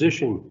new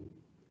position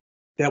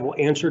that will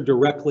answer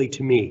directly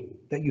to me,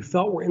 that you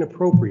felt were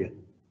inappropriate,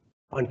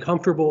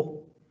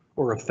 uncomfortable,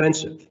 or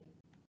offensive,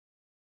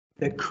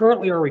 that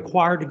currently are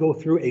required to go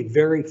through a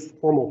very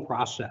formal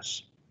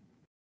process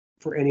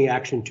for any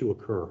action to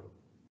occur.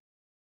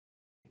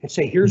 And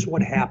say, here's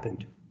what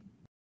happened.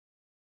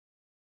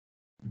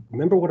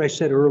 Remember what I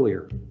said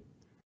earlier.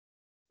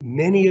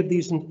 Many of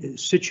these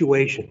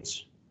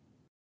situations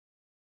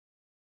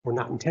were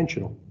not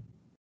intentional.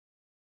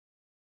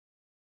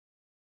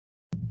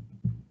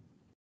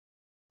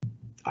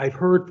 I've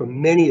heard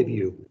from many of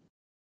you,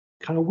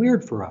 kind of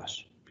weird for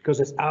us because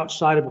it's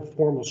outside of a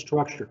formal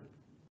structure.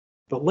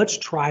 But let's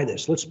try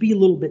this. Let's be a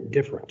little bit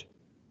different.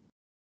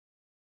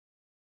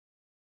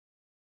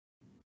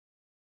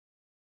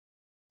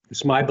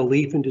 It's my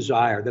belief and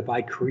desire that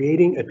by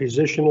creating a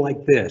position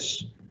like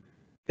this,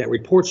 that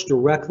reports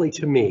directly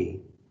to me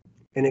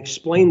and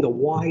explain the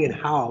why and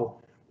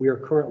how we are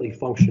currently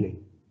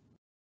functioning.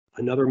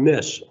 Another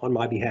miss on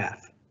my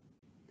behalf.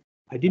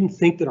 I didn't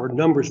think that our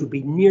numbers would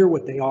be near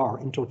what they are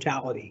in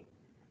totality.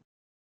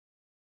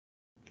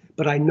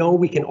 But I know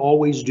we can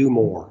always do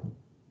more.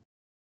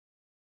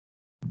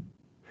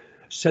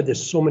 I've said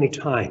this so many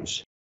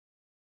times.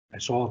 I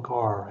saw a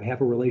car, I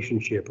have a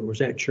relationship, or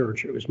was at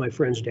church, or it was my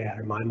friend's dad,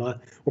 or my mom,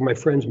 or my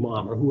friend's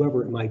mom, or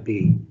whoever it might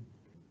be.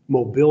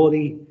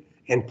 Mobility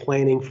and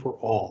planning for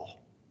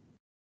all.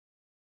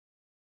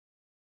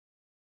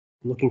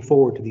 I'm looking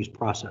forward to these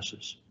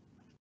processes.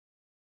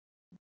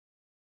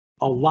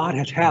 A lot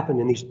has happened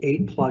in these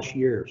 8+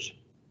 years.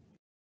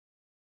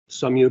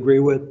 Some you agree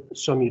with,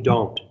 some you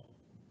don't.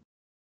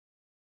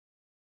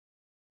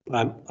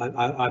 I'm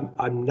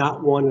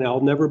not one, and I'll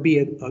never be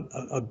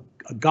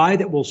a guy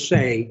that will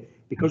say,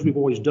 because we've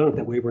always done it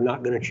that way, we're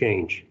not going to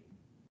change.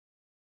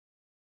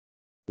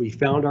 We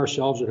found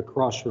ourselves at a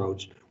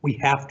crossroads. We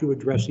have to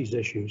address these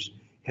issues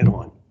head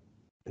on,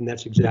 and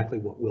that's exactly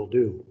what we'll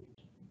do.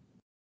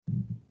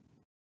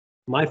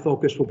 My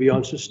focus will be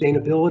on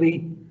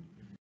sustainability,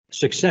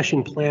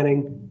 succession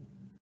planning,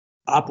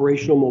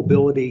 operational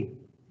mobility,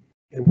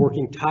 and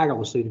working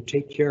tirelessly to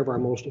take care of our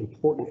most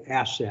important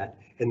asset,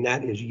 and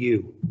that is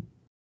you.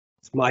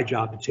 It's my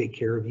job to take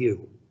care of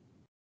you.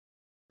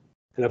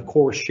 And of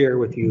course, share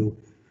with you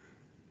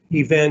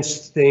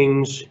events,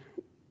 things,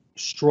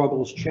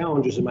 struggles,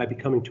 challenges that might be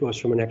coming to us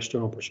from an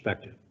external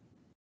perspective.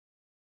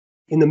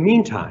 In the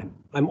meantime,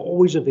 I'm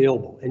always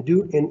available and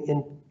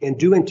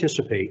do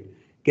anticipate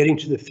getting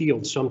to the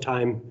field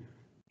sometime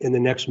in the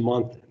next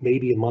month,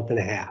 maybe a month and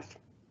a half.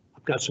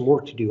 I've got some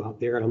work to do out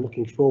there, and I'm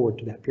looking forward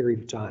to that period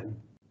of time.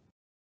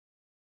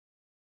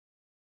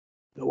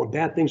 But when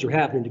bad things are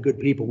happening to good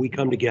people, we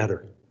come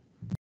together.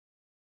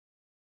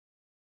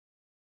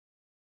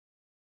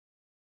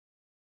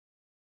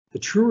 The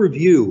true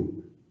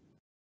review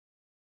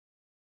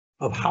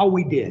of how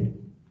we did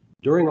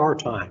during our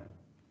time,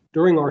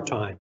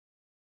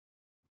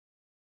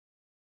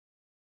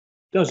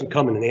 doesn't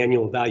come in an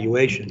annual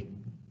evaluation.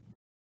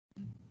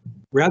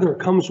 Rather, it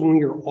comes when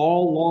we are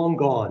all long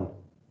gone.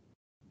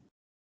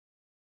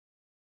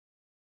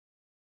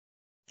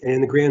 And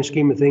in the grand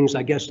scheme of things,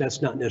 I guess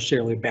that's not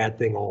necessarily a bad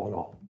thing all in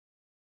all.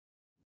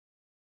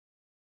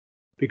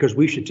 Because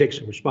we should take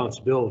some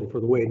responsibility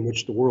for the way in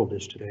which the world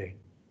is today,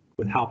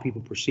 with how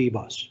people perceive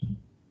us.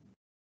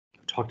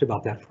 I've talked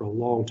about that for a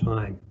long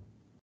time.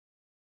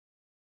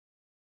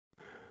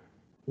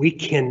 We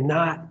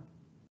cannot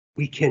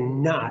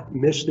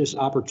miss this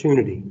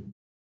opportunity.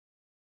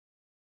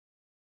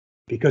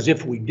 Because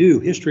if we do,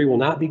 history will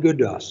not be good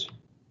to us.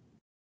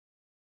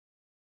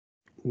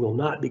 Will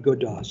not be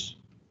good to us.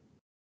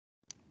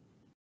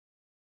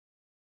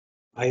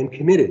 I am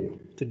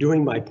committed to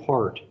doing my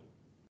part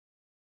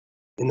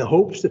in the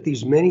hopes that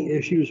these many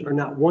issues are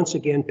not once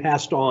again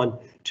passed on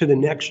to the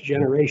next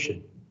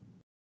generation.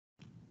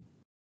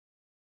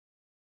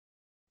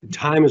 The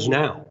time is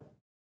now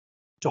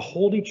to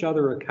hold each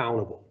other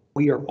accountable.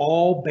 We are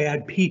all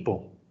bad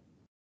people.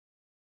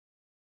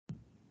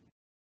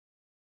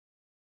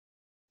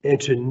 And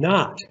to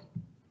not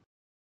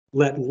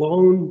let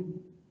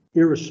lone,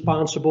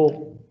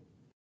 irresponsible,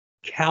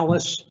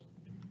 callous,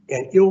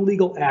 and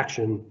illegal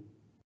action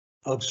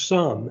of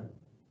some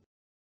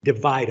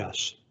divide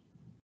us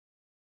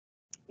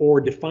or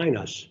define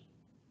us,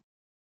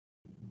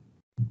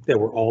 that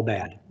we're all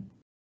bad.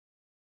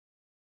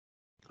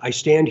 I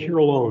stand here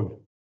alone,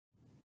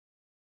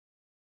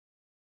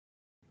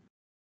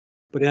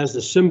 but as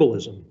the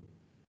symbolism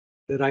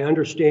that I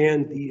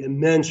understand the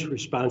immense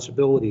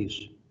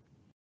responsibilities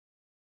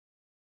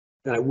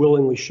that I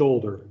willingly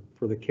shoulder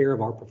for the care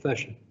of our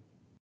profession.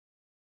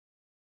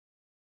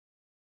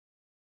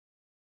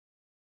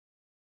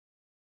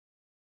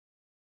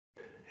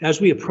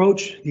 As we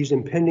approach these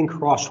impending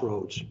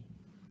crossroads,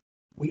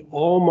 we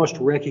all must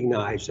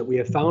recognize that we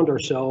have found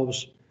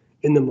ourselves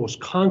in the most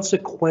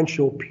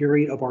consequential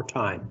period of our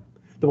time.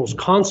 The most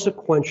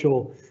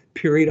consequential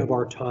period of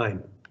our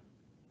time.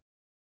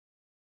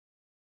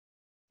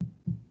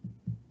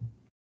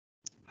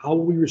 How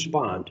will we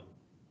respond?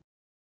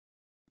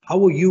 How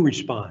will you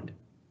respond?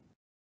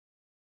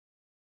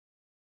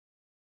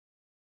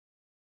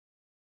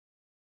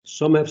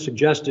 Some have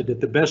suggested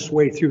that the best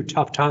way through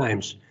tough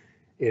times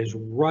is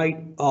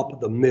right up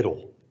the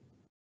middle.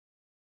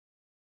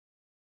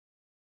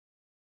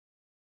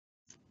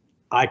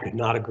 I could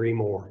not agree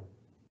more.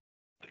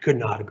 I could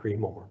not agree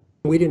more.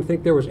 We didn't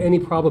think there was any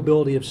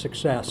probability of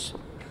success.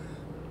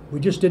 We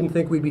just didn't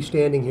think we'd be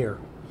standing here.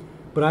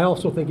 But I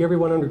also think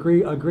everyone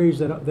agrees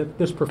that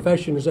this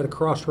profession is at a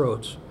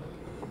crossroads.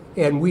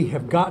 And we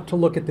have got to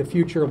look at the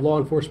future of law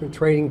enforcement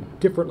training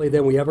differently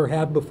than we ever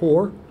have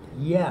before.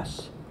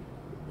 Yes,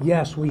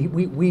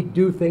 we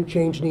do think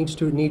change needs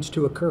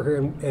to occur here,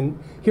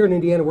 and here in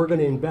Indiana, we're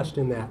going to invest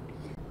in that.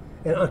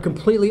 And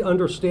completely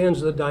understands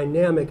the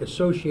dynamic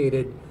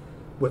associated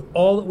with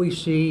all that we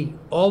see,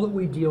 all that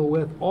we deal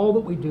with, all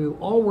that we do,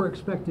 all we're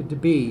expected to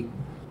be,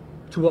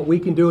 to what we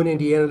can do in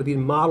Indiana to be a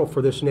model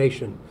for this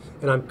nation.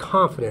 And I'm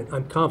confident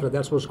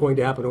that's what's going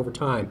to happen over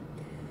time.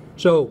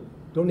 So,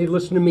 don't need to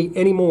listen to me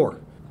anymore.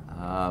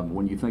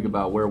 When you think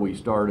about where we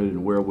started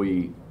and where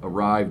we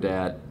arrived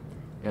at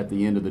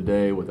the end of the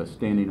day with a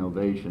standing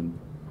ovation,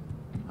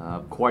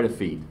 quite a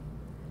feat.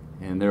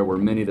 And there were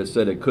many that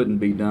said it couldn't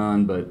be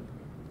done, but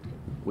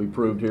we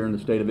proved here in the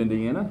state of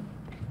Indiana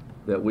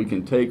that we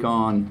can take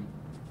on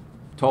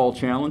tall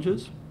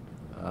challenges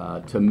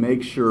to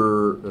make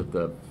sure that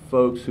the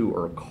folks who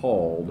are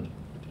called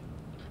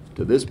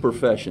to this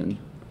profession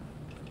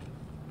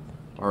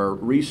are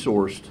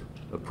resourced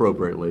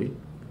appropriately,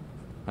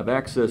 have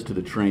access to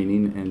the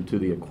training and to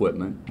the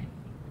equipment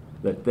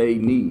that they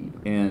need.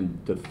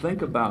 And to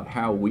think about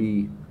how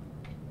we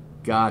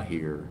got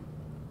here,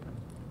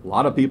 a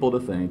lot of people to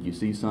thank. You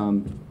see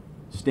some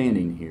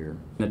standing here.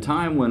 In a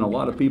time when a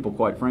lot of people,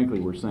 quite frankly,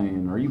 were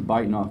saying, are you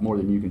biting off more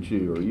than you can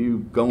chew? Are you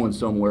going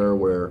somewhere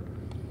where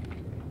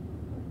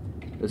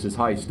this is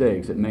high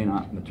stakes, it may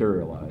not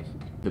materialize?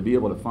 To be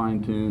able to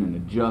fine tune and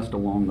adjust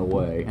along the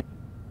way,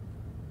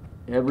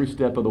 every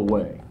step of the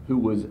way, who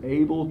was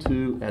able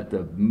to, at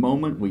the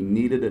moment we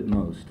needed it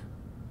most,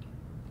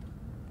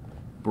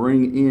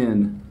 bring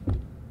in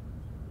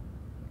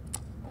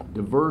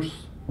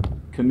diverse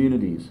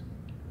communities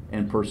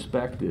and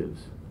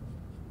perspectives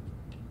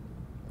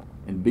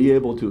and be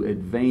able to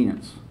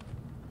advance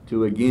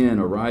to, again,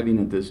 arriving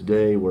at this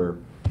day where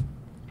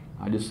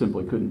I just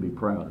simply couldn't be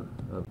prouder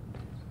of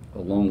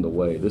along the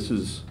way. This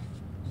is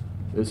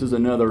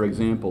another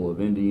example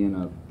of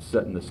Indiana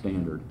setting the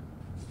standard.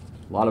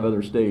 A lot of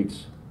other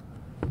states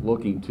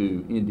looking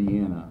to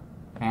Indiana,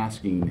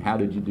 asking, how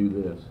did you do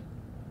this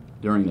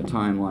during a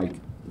time like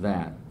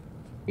that?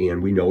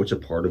 And we know it's a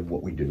part of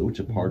what we do. It's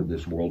a part of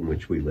this world in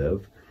which we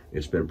live.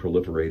 It's been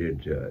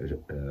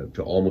proliferated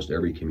to almost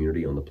every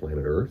community on the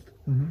planet Earth.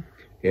 Mm-hmm.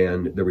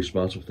 And the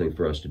responsible thing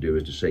for us to do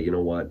is to say, you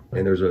know what?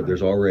 And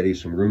there's already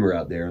some rumor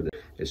out there that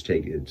it's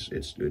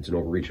an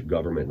overreach of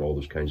government and all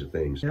those kinds of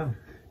things. Yeah.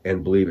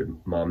 And believe it,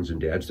 moms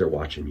and dads, they're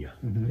watching you.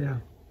 Mm-hmm. Yeah,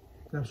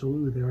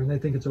 absolutely they are, and they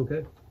think it's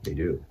okay. They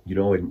do. You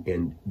know,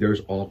 and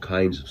there's all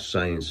kinds of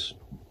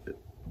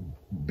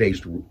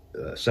science-based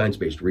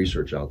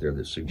research out there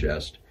that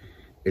suggests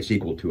it's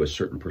equal to a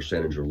certain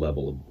percentage or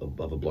level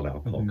of a blood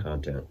alcohol mm-hmm.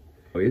 content.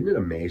 Isn't it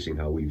amazing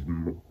how we've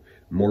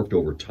morphed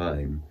over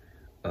time?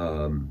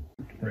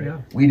 Yeah.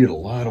 We did a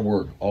lot of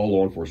work, all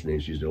law enforcement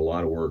agencies did a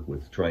lot of work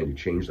with trying to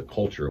change the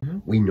culture.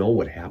 Mm-hmm. We know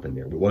what happened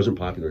there. It wasn't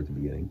popular at the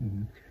beginning.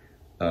 Mm-hmm.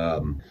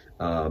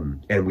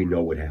 And we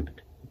know what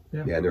happened.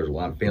 Yeah. And there's a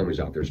lot of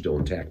families out there still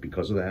intact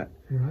because of that.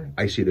 Right.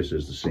 I see this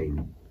as the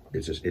same,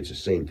 it's the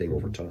same thing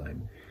over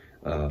time.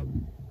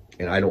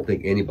 And I don't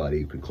think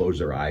anybody could close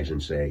their eyes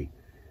and say,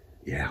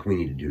 yeah, we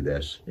need to do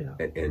this, yeah.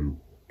 and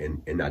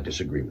not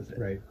disagree with it.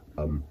 Right.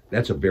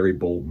 That's a very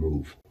bold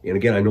move. And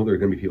again, I know there are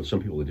going to be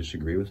some people that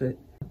disagree with it,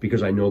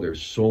 because I know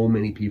there's so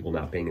many people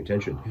not paying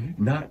attention,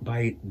 mm-hmm. not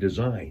by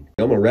design.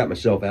 I'm going to wrap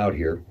myself out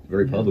here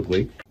very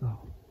publicly. Oh.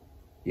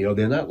 You know,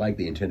 they're not like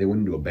the intent. They went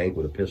into a bank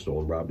with a pistol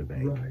and robbed a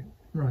bank. Right,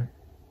 right.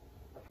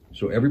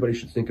 So everybody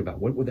should think about,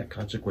 what would that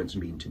consequence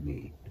mean to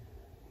me?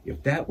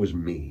 If that was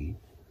me,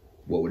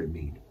 what would it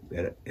mean?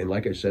 And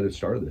like I said at the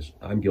start of this,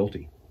 I'm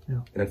guilty. Yeah.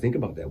 And I think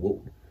about that.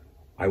 Well,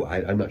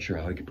 I'm not sure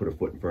how I could put a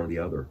foot in front of the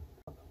other.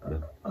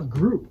 A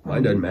group.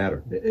 Mine doesn't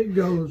matter. It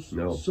goes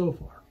so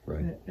far.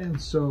 Right. And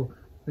so,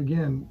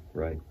 again,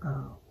 right.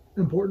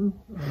 Important,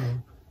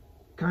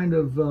 kind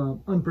of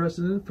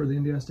unprecedented for the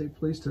Indiana State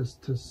Police to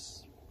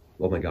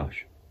oh my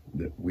gosh,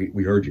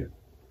 we heard you.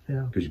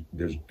 Yeah. Because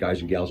there's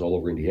guys and gals all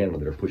over Indiana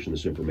that are pushing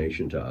this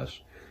information to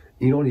us.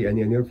 You know, and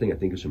the other thing I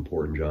think is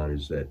important, John,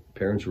 is that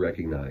parents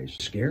recognize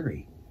it's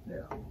scary.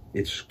 Yeah.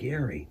 It's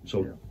scary.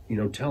 So, you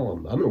know, tell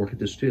them, I'm going to work at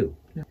this too.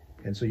 Yeah.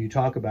 And so you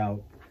talk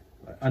about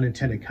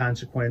unintended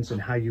consequence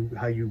and how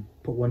you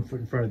put one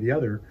foot in front of the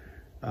other.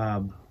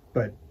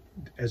 But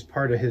as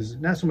part of his,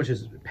 not so much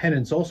his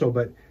penance also,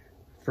 but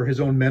for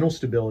his own mental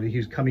stability,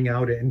 he's coming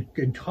out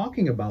and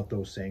talking about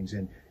those things.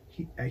 And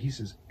he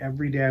says,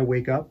 every day I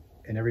wake up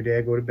and every day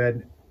I go to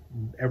bed,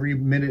 every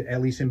minute,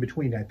 at least in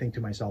between, I think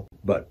to myself,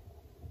 but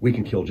we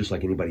can kill just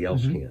like anybody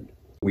else mm-hmm. can.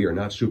 We are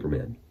not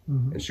supermen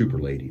mm-hmm. and super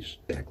ladies.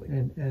 Exactly.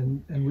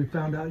 And we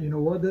found out, you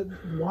know what, that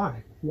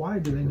why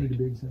do they need to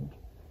be exempt?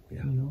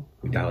 Yeah. You know?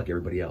 We die like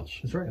everybody else.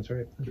 That's right. That's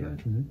right. That's right.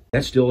 Mm-hmm.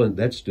 That's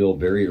still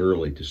very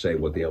early to say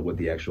what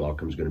the actual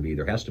outcome is going to be.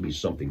 There has to be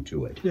something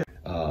to it. Yeah.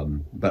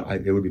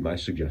 But it would be my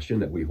suggestion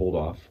that we hold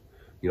off,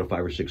 5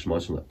 or 6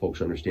 months and let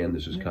folks understand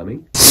this is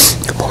coming.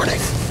 Good morning.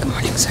 Good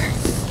morning, sir.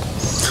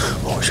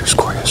 What was your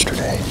score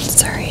yesterday?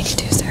 Sir,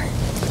 82, sir.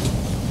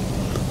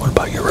 What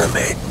about your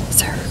roommate?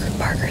 Sir,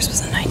 Parker's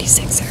was a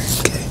 96, sir.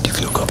 Okay, do you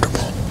feel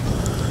comfortable?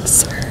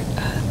 Sir,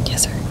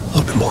 yes, sir. A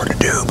little bit more to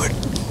do, but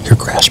you're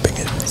grasping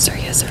it. Sir,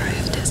 yes, sir, I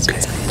have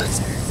distance.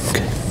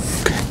 Okay.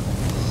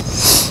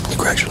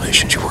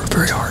 Congratulations, you worked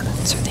very hard.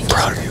 Sir, thank you.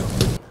 Proud of you.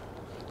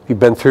 You've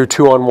been through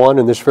 2-on-1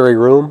 in this very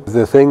room.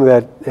 The thing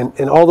that,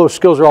 and all those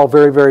skills are all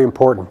very, very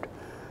important,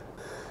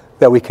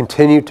 that we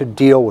continue to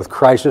deal with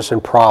crisis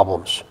and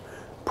problems,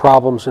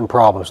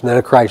 and then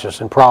a crisis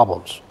and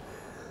problems.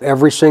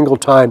 Every single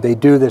time they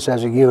do this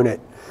as a unit,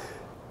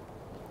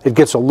 it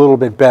gets a little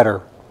bit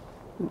better.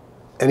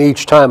 And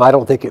each time, I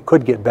don't think it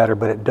could get better,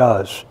 but it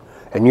does.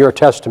 And you're a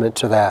testament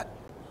to that.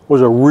 It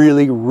was a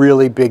really,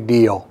 really big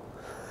deal.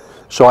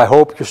 So I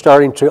hope you're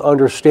starting to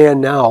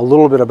understand now a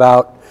little bit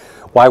about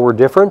why we're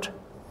different,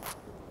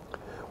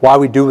 why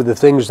we do the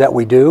things that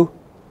we do,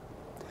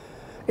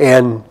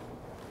 and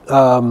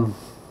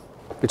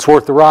it's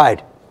worth the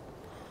ride.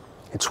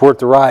 It's worth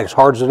the ride. As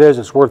hard as it is,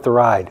 it's worth the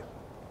ride.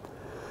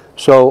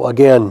 So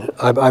again,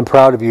 I'm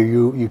proud of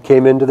you. You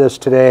came into this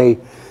today,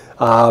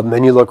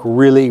 and you look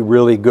really,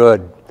 really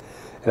good.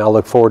 And I'll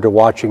look forward to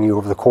watching you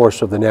over the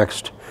course of the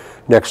next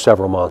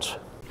several months.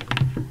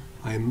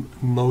 I'm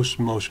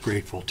most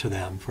grateful to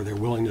them for their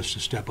willingness to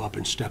step up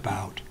and step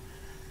out.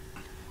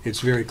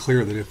 It's very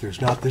clear that if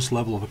there's not this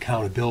level of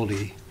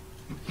accountability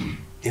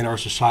in our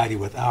society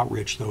with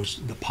outreach,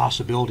 the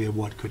possibility of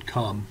what could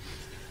come,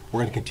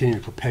 we're going to continue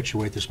to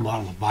perpetuate this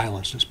model of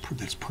violence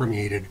that's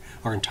permeated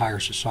our entire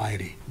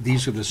society.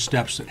 These are the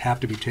steps that have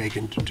to be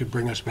taken to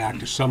bring us back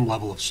to some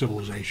level of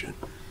civilization,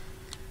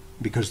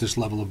 because this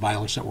level of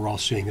violence that we're all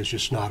seeing is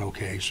just not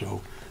okay.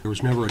 So there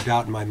was never a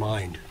doubt in my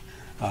mind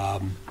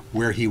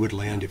where he would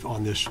land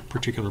on this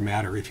particular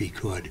matter if he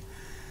could.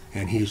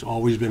 And he's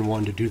always been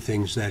one to do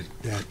things that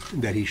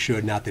he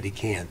should, not that he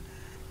can.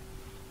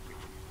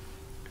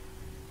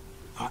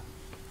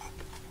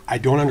 I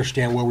don't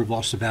understand where we've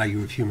lost the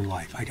value of human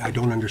life. I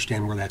don't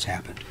understand where that's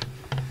happened.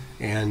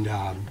 And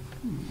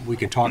we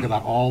can talk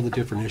about all the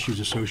different issues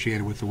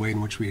associated with the way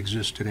in which we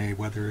exist today,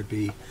 whether it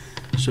be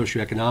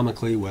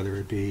socioeconomically, whether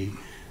it be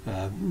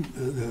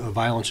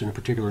violence in a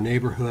particular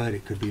neighborhood.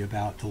 It could be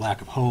about the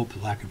lack of hope,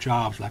 the lack of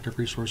jobs, lack of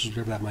resources,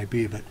 whatever that might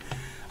be. But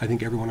I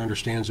think everyone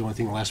understands the only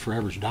thing that lasts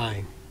forever is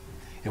dying.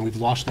 And we've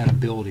lost that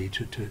ability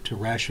to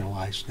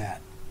rationalize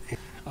that.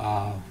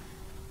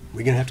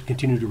 We're going to have to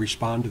continue to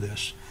respond to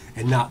this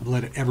and not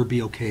let it ever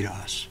be okay to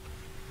us.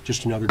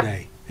 Just another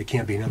day. It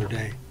can't be another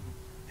day.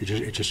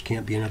 It just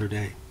can't be another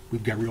day.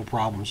 We've got real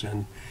problems,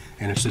 and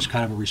it's this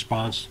kind of a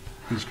response,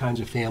 these kinds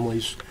of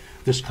families,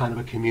 this kind of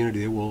a community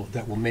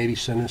that will maybe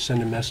send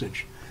a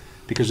message,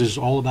 because this is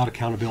all about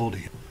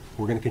accountability.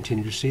 We're going to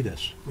continue to see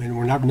this, and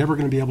we're never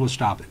going to be able to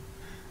stop it.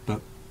 But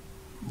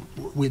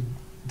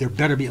there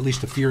better be at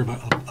least a fear of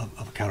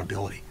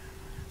accountability.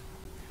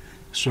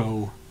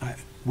 So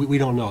we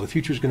don't know. The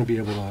future is going to be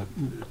able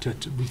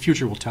the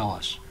future will tell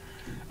us.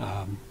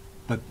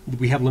 But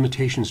we have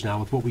limitations now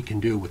with what we can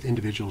do with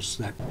individuals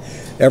that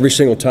every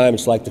single time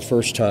it's like the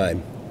first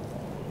time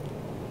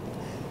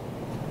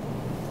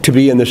to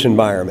be in this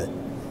environment.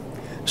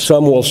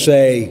 Some will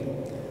say,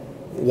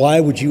 why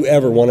would you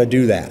ever want to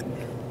do that?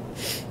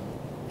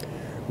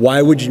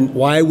 Why would you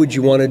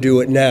want to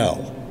do it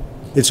now?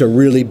 It's a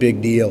really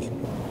big deal.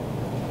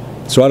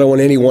 So I don't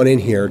want anyone in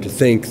here to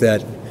think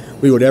that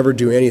we would ever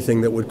do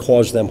anything that would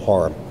cause them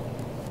harm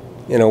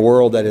in a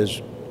world that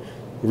is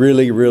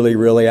really, really,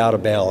 really out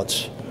of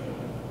balance.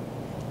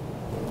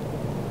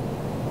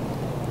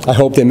 I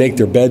hope they make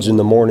their beds in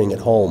the morning at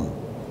home.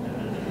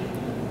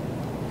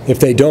 If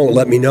they don't,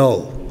 let me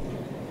know.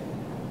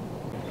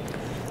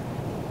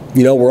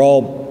 You know, we're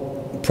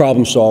all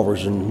problem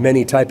solvers and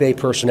many type A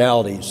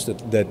personalities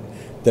that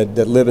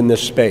live in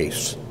this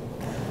space.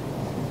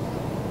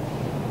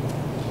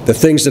 The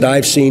things that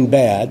I've seen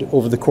bad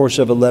over the course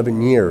of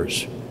 11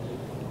 years,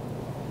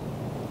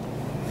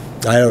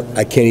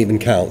 I can't even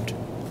count.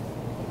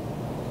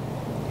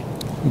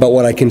 But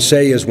what I can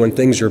say is when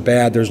things are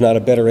bad, there's not a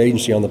better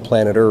agency on the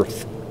planet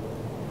Earth.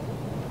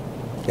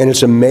 And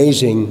it's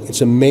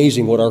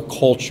amazing what our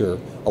culture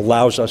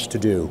allows us to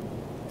do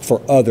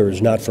for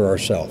others, not for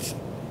ourselves.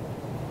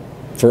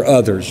 For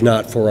others,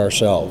 not for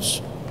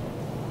ourselves.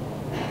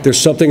 There's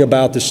something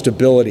about the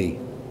stability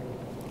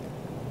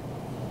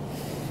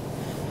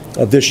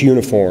of this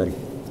uniform.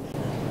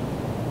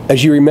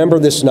 As you remember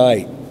this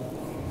night,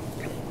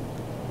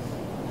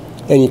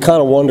 and you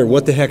kind of wonder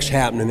what the heck's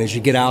happening as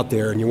you get out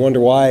there, and you wonder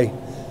why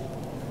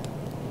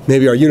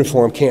maybe our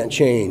uniform can't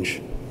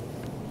change,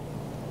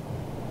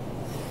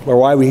 or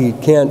why we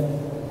can't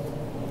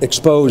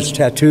expose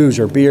tattoos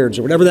or beards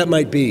or whatever that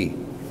might be.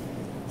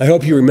 I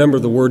hope you remember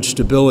the word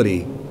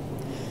stability,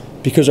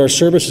 because our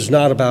service is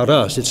not about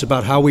us. It's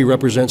about how we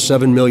represent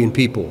 7 million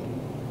people.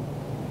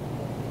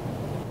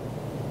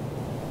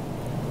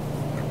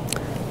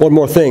 One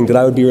more thing that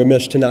I would be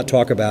remiss to not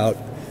talk about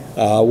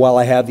while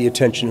I have the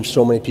attention of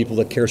so many people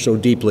that care so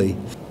deeply,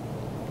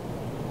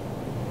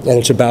 and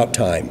it's about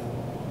time.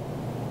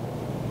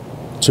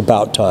 It's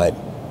about time.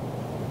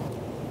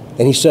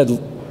 And he said,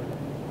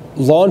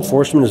 law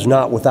enforcement is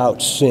not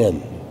without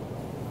sin.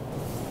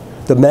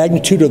 The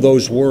magnitude of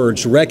those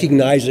words,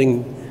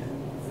 recognizing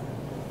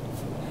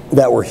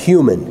that we're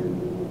human,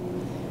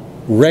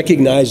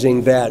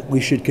 recognizing that we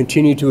should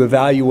continue to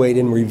evaluate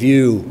and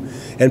review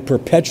and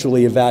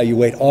perpetually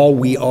evaluate all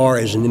we are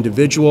as an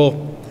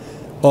individual,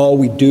 all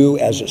we do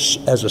as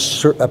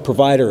a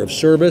provider of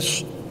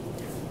service,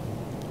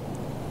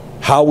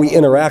 how we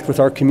interact with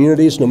our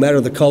communities, no matter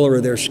the color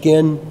of their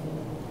skin,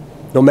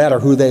 no matter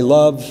who they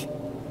love,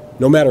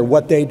 no matter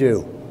what they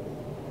do.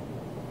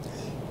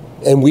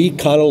 And we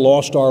kind of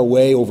lost our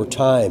way over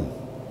time.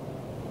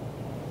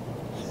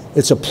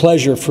 It's a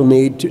pleasure for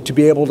me to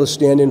be able to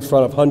stand in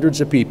front of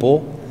hundreds of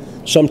people,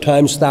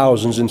 sometimes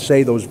thousands, and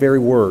say those very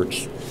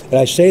words. And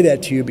I say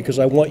that to you because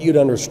I want you to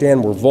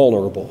understand we're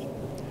vulnerable.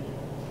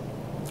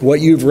 What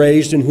you've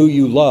raised and who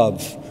you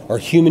love are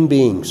human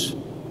beings.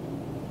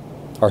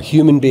 Are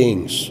human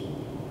beings.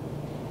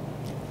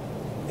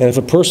 And if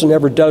a person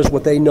ever does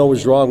what they know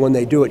is wrong when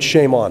they do it,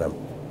 shame on them.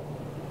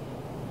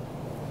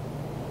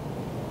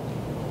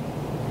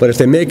 But if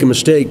they make a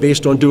mistake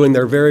based on doing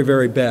their very,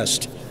 very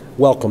best,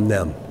 welcome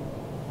them.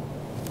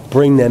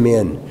 Bring them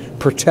in.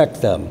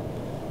 Protect them.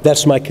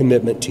 That's my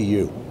commitment to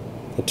you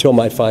until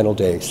my final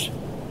days.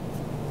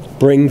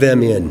 Bring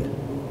them in.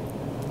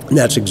 And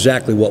that's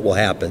exactly what will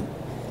happen.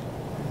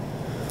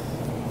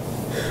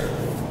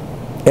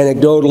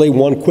 Anecdotally,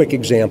 one quick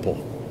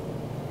example.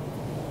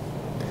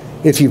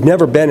 If you've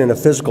never been in a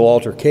physical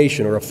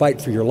altercation or a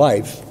fight for your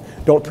life,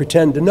 don't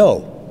pretend to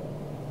know.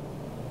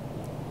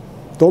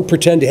 Don't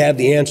pretend to have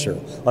the answer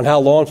on how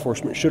law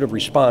enforcement should have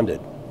responded,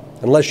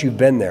 unless you've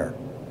been there.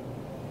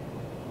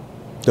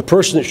 The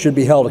person that should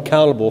be held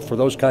accountable for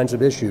those kinds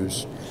of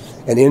issues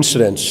and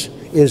incidents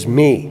is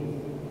me,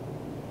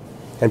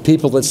 and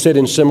people that sit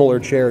in similar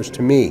chairs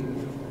to me.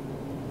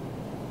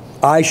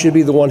 I should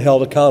be the one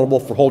held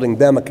accountable for holding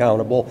them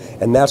accountable,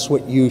 and that's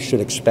what you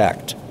should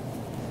expect.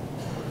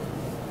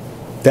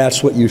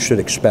 That's what you should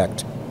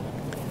expect.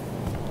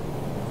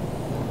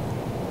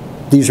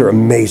 These are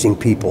amazing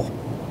people.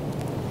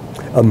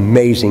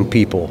 Amazing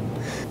people.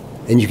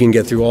 And you can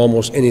get through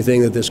almost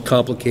anything that this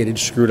complicated,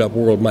 screwed up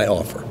world might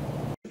offer.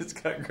 It's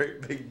got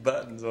great big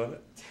buttons on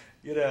it.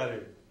 Get out of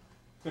here.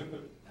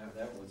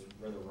 That was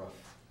rather rough.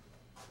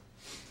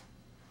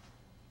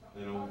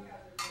 You know,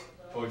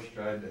 Bush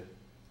tried to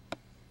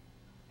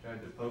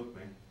poke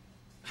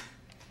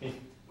me.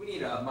 We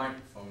need a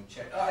microphone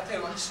check. I tell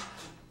you what, just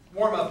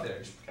warm up there.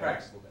 Just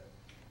practice a little bit.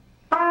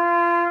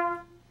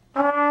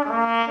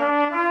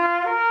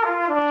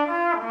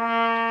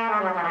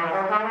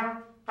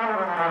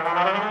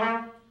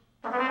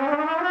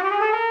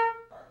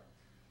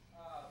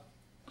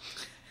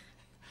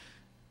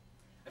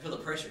 I feel the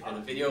pressure of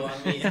the video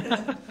on me. You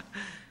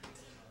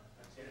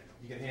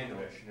can handle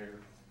it.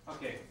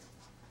 Okay.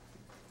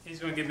 He's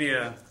going to give me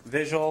a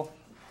visual,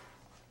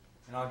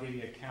 and I'll give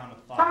you a count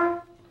of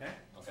 5. Okay?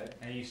 Okay.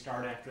 And you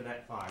start after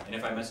that 5. And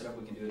if I mess it up,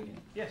 we can do it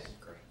again? Yes.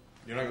 Great.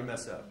 You're not going to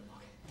mess up.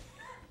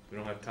 We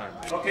don't have time.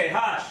 Okay,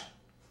 hush. As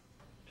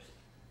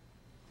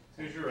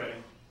soon as you're ready.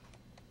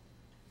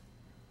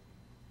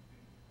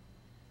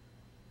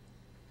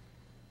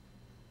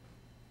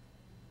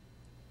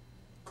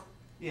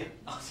 Yeah.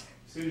 As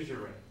soon as you're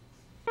ready.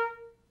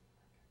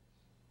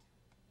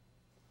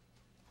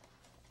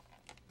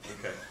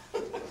 Okay.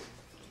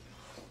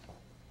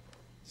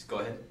 Just go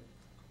ahead.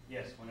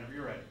 Yes, whenever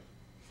you're ready.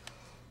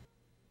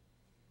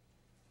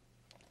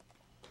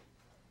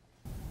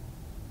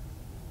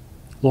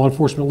 Law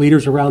enforcement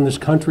leaders around this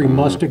country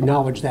must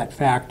acknowledge that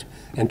fact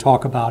and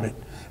talk about it.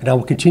 And I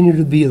will continue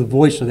to be the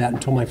voice of that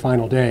until my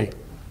final day.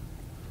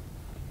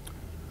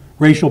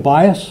 Racial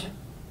bias,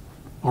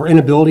 our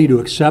inability to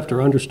accept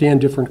or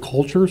understand different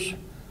cultures,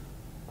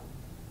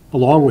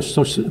 along with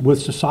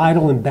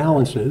societal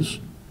imbalances,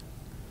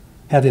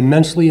 have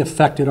immensely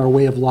affected our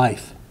way of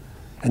life.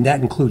 And that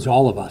includes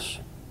all of us.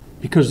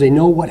 Because they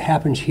know what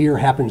happens here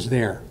happens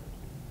there.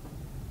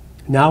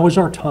 Now is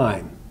our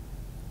time.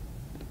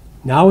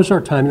 Now is our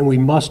time, and we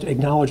must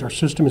acknowledge our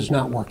system is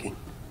not working.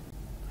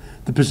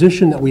 The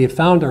position that we have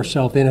found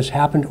ourselves in has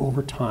happened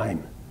over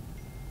time.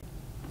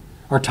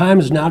 Our time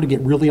is now to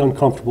get really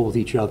uncomfortable with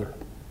each other,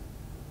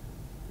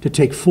 to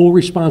take full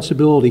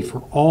responsibility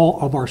for all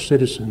of our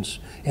citizens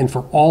and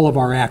for all of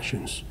our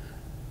actions.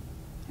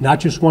 Not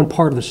just one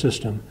part of the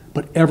system,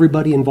 but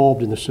everybody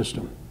involved in the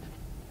system.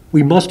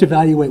 We must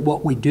evaluate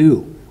what we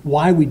do,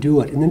 why we do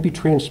it, and then be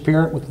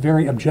transparent with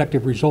very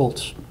objective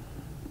results.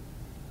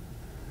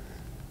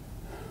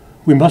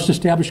 We must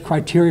establish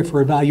criteria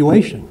for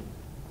evaluation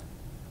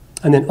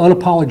and then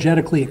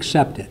unapologetically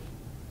accept it.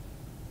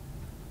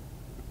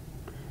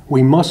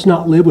 We must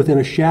not live within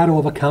a shadow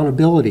of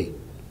accountability.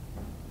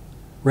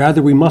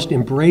 Rather, we must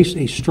embrace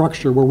a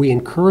structure where we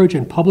encourage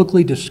and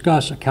publicly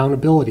discuss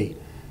accountability,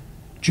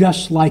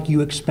 just like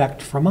you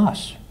expect from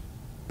us.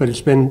 But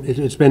it's been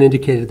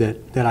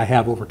indicated that I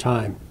have over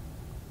time.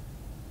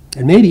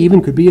 And maybe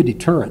even could be a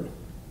deterrent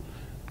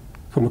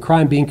from a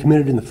crime being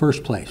committed in the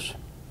first place.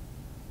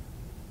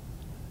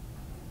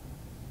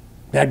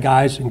 Bad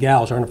guys and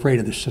gals aren't afraid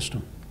of this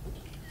system,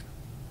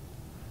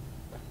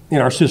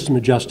 in our system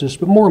of justice,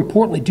 but more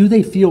importantly, do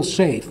they feel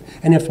safe?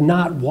 And if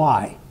not,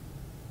 why?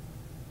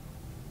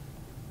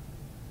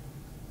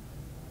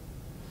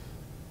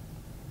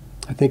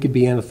 I think it'd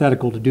be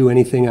antithetical to do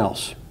anything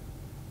else.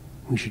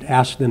 We should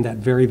ask them that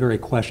very, very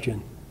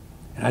question.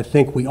 And I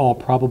think we all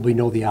probably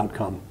know the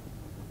outcome.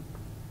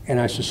 And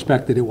I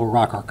suspect that it will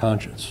rock our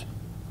conscience.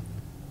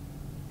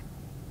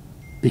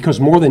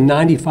 Because more than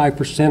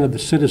 95% of the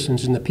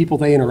citizens and the people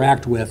they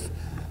interact with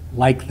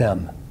like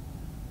them,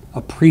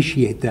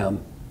 appreciate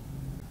them,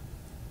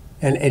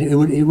 And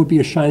it would be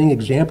a shining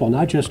example,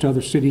 not just to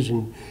other cities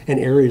and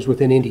areas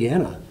within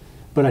Indiana,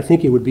 but I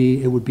think it would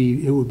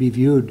be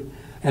viewed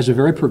as a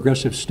very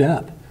progressive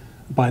step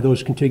by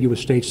those contiguous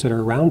states that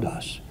are around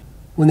us.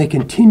 When they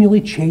continually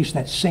chase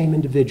that same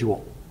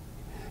individual.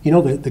 You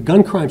know, the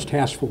gun crimes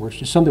task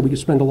force is something we could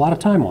spend a lot of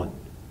time on.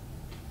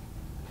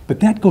 But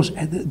that goes,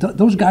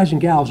 those guys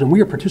and gals, and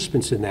we are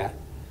participants in that,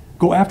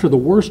 go after the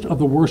worst of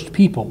the worst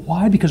people.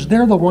 Why? Because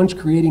they're the ones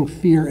creating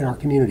fear in our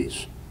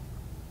communities.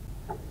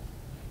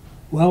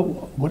 Well,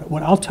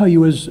 what I'll tell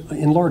you is,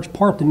 in large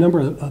part, the number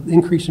of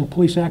increase in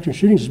police action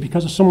shootings is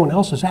because of someone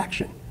else's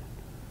action,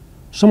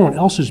 someone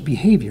else's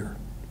behavior.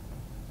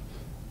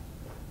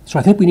 So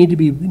I think we need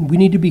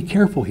to be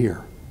careful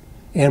here,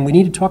 and we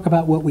need to talk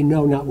about what we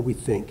know, not what we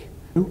think.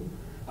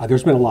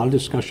 There's been a lot of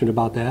discussion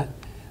about that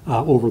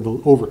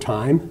over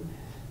time,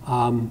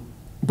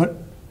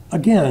 but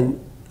again,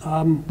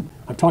 I'm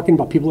talking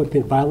about people that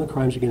commit violent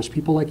crimes against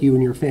people like you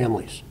and your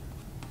families.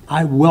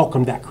 I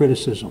welcome that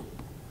criticism.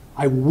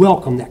 I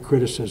welcome that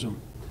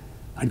criticism.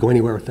 I'd go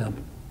anywhere with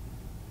them.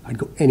 I'd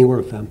go anywhere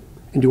with them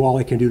and do all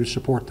I can do to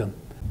support them.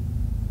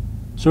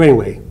 So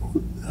anyway,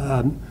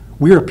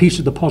 we're a piece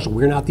of the puzzle.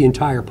 We're not the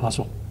entire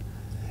puzzle.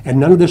 And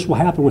none of this will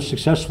happen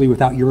successfully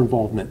without your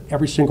involvement,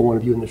 every single one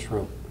of you in this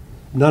room.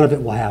 None of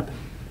it will happen.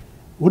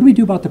 What do we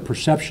do about the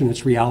perception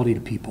that's reality to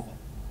people?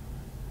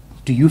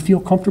 Do you feel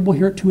comfortable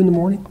here at 2 in the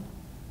morning?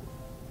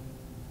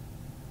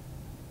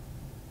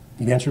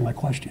 You've answered my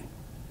question.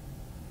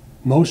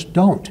 Most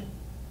don't.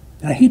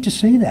 And I hate to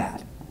say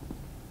that.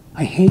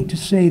 I hate to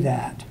say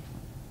that.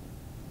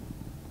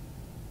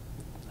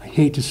 I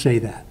hate to say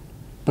that.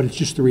 But it's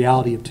just the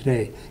reality of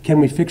today. Can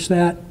we fix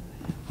that?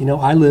 You know,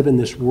 I live in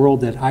this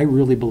world that I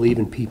really believe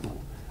in people.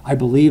 I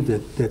believe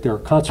that there are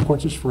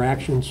consequences for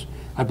actions.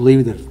 I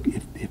believe that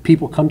if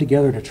people come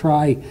together to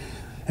try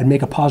and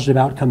make a positive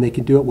outcome, they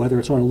can do it, whether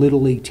it's on a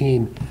Little League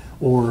team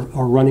or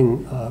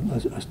running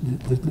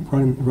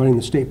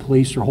the state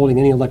police or holding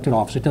any elected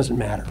office. It doesn't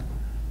matter.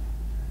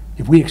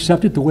 If we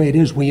accept it the way it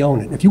is, we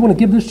own it. If you want to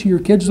give this to your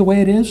kids the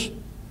way it is,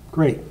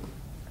 great.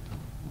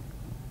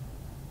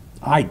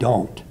 I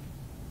don't.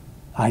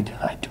 I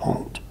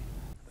don't.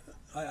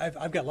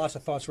 I've got lots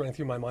of thoughts running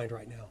through my mind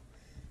right now.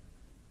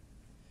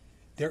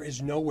 There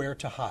is nowhere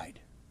to hide.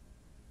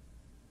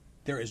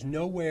 There is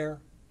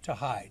nowhere to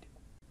hide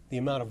the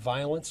amount of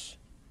violence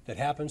that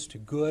happens to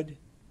good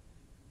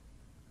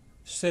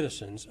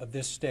citizens of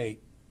this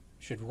state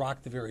should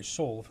rock the very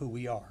soul of who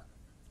we are.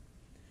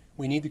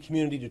 We need the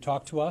community to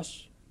talk to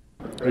us.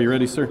 Are you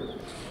ready, sir?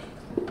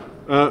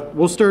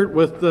 We'll start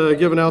with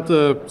giving out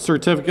the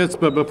certificates,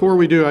 but before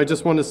we do, I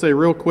just want to say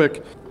real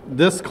quick,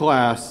 this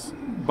class,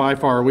 by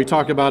far, we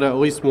talk about it at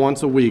least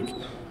once a week,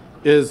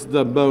 is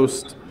the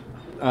most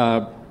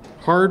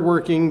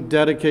hardworking,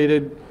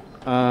 dedicated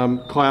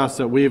class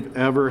that we've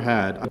ever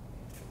had.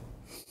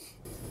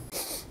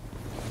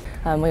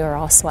 We were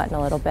all sweating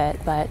a little bit,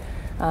 but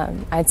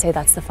I'd say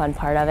that's the fun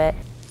part of it.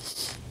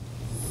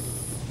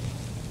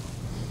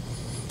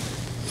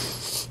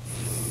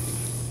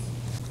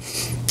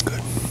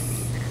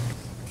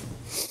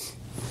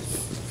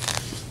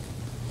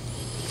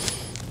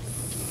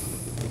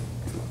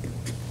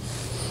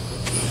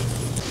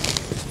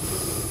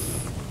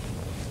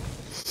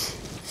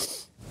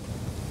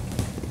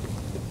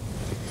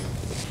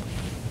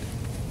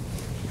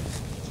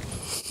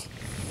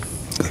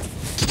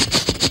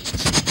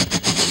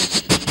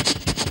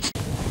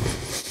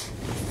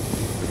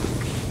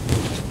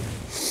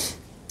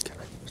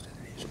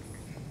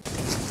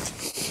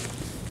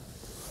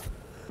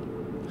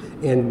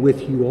 And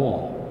with you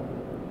all,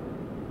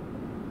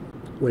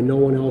 when no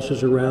one else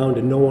is around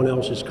and no one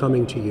else is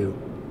coming to you,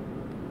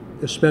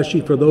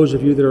 especially for those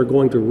of you that are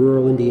going to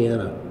rural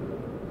Indiana.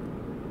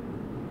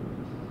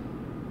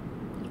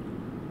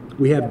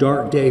 We have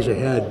dark days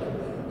ahead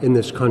in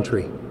this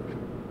country,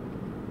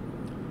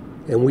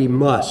 and we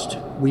must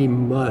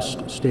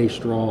stay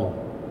strong.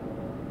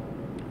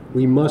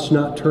 We must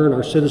not turn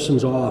our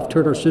citizens off,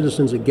 turn our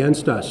citizens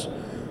against us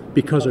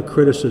because of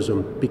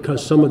criticism,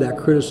 because some of that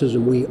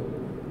criticism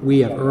we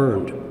have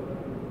earned,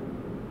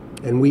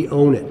 and we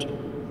own it.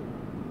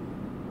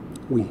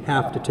 We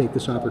have to take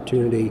this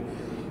opportunity,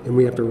 and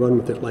we have to run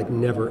with it like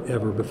never,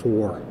 ever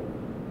before.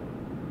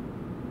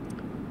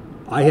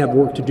 I have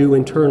work to do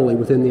internally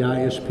within the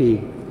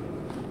ISP,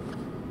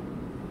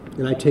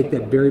 and I take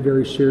that very,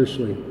 very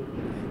seriously,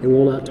 and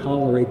will not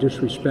tolerate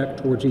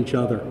disrespect towards each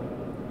other,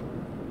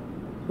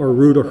 or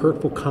rude or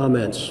hurtful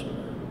comments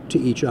to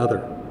each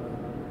other.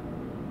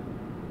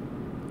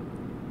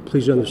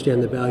 Please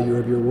understand the value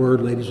of your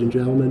word, ladies and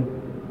gentlemen.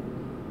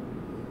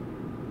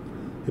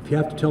 If you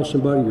have to tell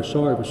somebody you're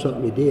sorry for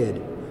something you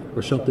did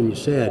or something you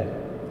said,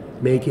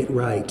 make it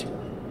right.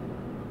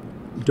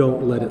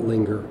 Don't let it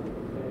linger.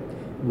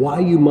 Why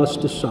you must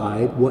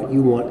decide what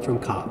you want from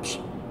cops.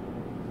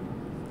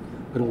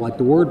 I don't like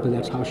the word, but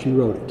that's how she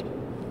wrote it.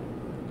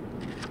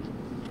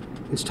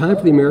 It's time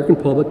for the American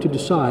public to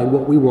decide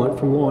what we want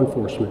from law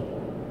enforcement.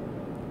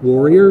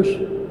 Warriors,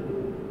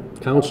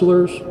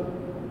 counselors,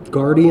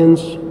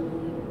 guardians,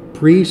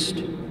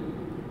 priests,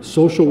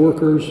 social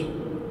workers,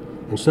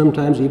 and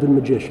sometimes even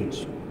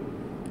magicians.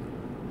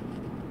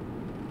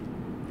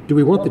 Do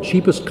we want the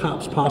cheapest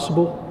cops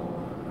possible?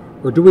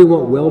 Or do we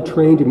want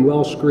well-trained and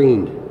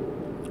well-screened,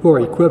 who are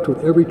equipped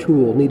with every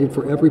tool needed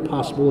for every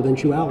possible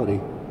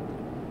eventuality?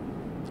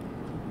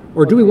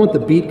 Or do we want the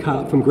beat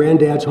cop from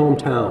Granddad's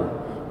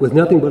hometown with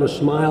nothing but a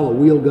smile, a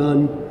wheel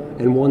gun,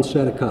 and one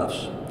set of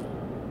cuffs?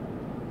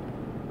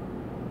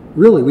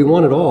 Really, we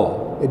want it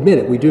all. Admit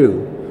it, we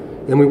do.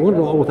 And we want it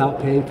all without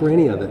paying for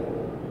any of it.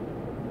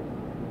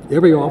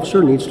 Every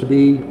officer needs to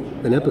be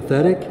an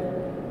empathetic,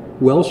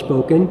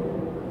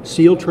 well-spoken,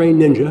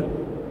 SEAL-trained ninja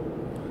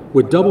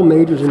with double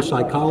majors in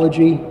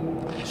psychology,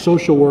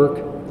 social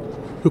work,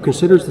 who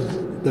considers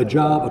the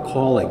job a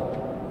calling,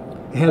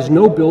 has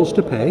no bills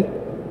to pay,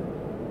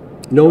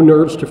 no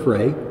nerves to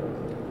fray,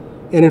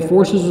 and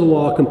enforces the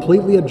law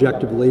completely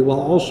objectively while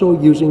also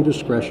using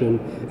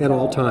discretion at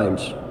all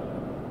times,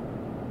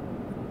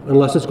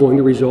 unless it's going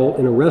to result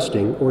in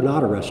arresting or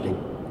not arresting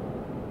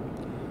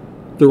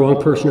the wrong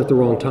person at the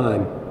wrong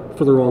time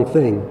for the wrong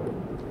thing.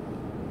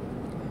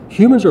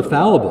 Humans are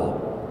fallible,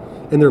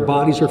 and their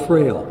bodies are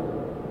frail.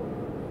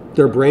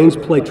 Their brains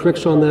play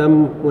tricks on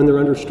them when they're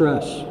under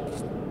stress,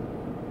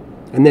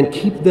 and then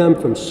keep them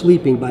from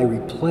sleeping by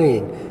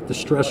replaying the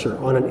stressor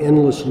on an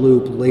endless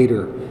loop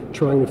later,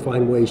 trying to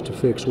find ways to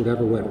fix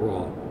whatever went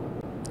wrong.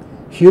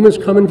 Humans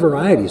come in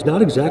varieties,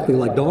 not exactly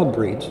like dog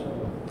breeds.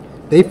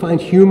 They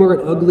find humor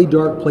in ugly,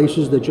 dark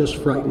places that just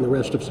frighten the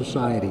rest of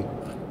society.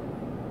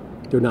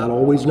 They're not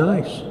always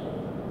nice.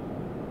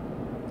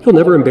 He'll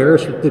never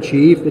embarrass the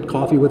chief at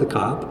coffee with a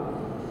cop.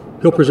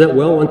 He'll present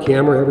well on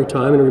camera every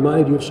time and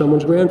remind you of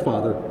someone's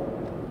grandfather.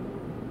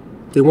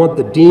 They want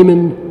the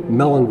demon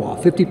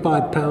Melonwa,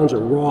 55 pounds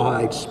of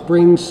rawhide,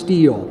 spring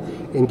steel,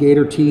 and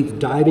gator teeth,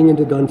 diving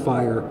into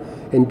gunfire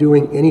and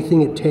doing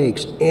anything it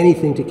takes,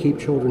 anything to keep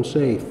children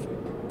safe.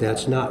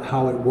 That's not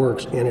how it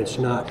works, and it's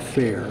not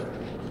fair.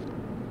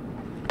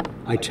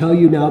 I tell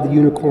you now, the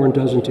unicorn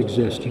doesn't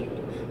exist.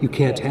 You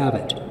can't have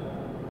it.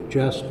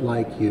 Just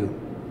like you.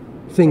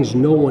 Things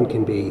no one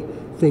can be,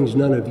 things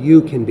none of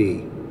you can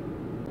be.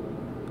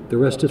 The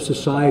rest of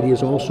society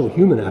is also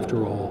human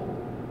after all.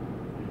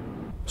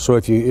 So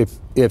if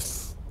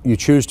you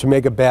choose to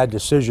make a bad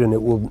decision,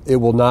 it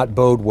will not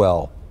bode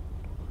well.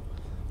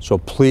 So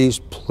please,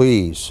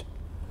 please,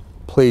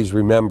 please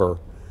remember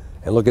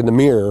and look in the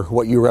mirror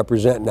what you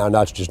represent now,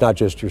 not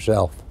just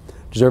yourself.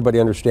 Does everybody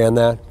understand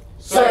that?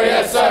 Sir,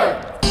 yes,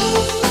 sir.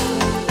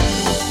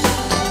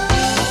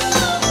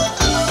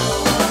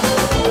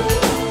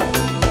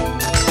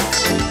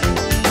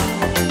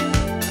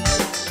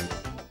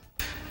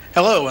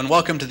 Hello and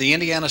welcome to the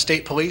Indiana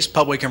State Police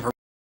Public Information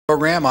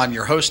Program. I'm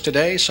your host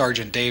today,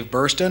 Sergeant Dave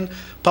Burston,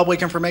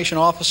 Public Information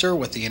Officer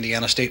with the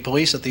Indiana State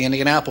Police at the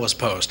Indianapolis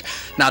Post.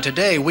 Now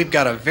today we've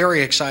got a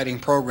very exciting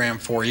program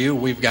for you.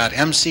 We've got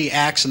MC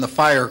Axe and the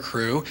Fire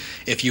Crew.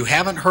 If you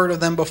haven't heard of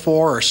them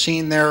before or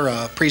seen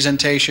their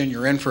presentation,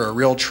 you're in for a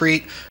real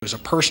treat. Who's a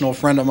personal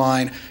friend of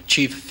mine,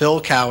 Chief Phil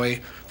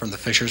Cowie from the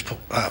Fishers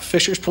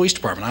Police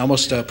Department. I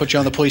almost put you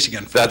on the police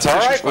again. That's all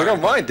right. We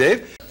don't mind,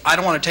 Dave. I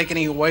don't want to take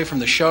any away from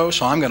the show,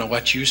 so I'm going to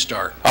let you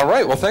start. All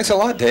right. Well, thanks a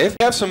lot, Dave.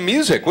 We have some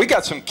music. We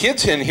got some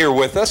kids in here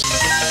with us.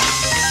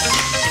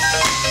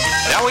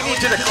 Now we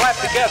need you to clap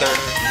together.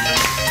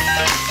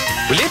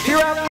 We lift you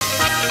up.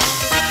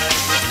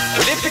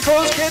 We lift your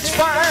clothes, catch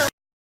fire.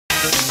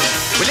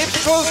 We lift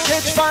your clothes,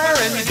 catch fire,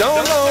 and you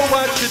don't know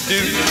what to do.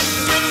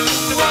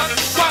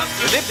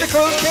 We lift your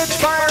clothes, catch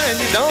fire,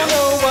 and you don't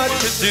know what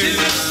to do.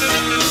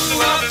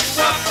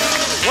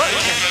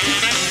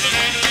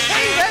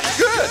 Hey, that's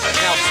good.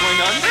 Now swing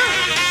under.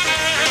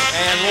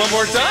 And one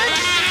more time.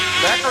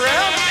 Back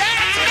around.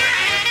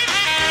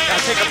 Now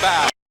take a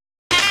bow.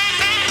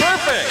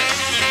 Perfect.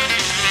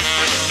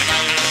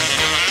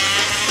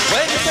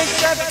 Well, you think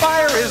that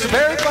fire is a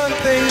very fun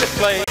thing to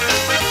play.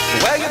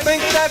 Well, you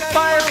think that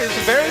fire is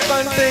a very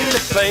fun thing to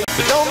play.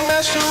 But don't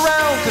mess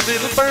around, cause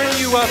it'll burn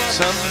you up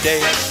someday.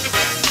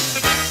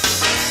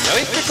 Now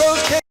if your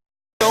clothes catch,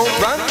 don't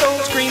run,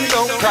 don't scream,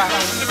 don't cry.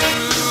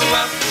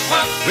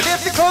 But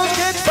if your clothes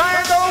catch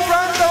fire, don't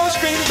run, don't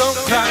scream, don't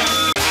cry.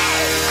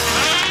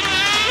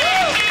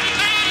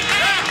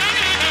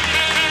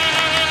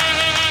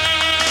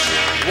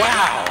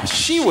 Wow,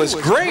 she was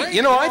great.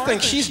 You know, I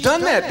think she's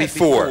done that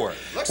before.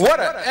 What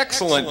an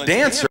excellent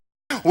dancer.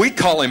 We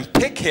call him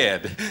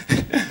Pickhead.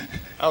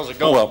 How's it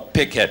going? Well,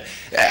 Pickhead.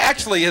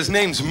 Actually, his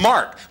name's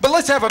Mark. But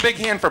let's have a big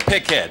hand for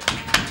Pickhead.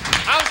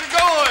 How's it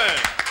going?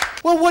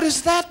 Well, what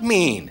does that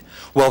mean?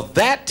 Well,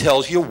 that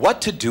tells you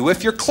what to do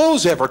if your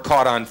clothes ever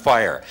caught on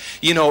fire.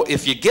 You know,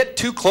 if you get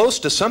too close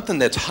to something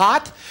that's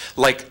hot,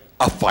 like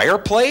a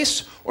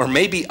fireplace or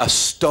maybe a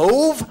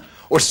stove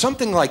or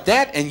something like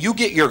that, and you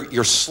get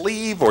your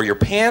sleeve or your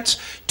pants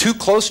too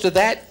close to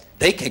that,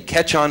 they can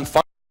catch on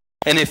fire.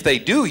 And if they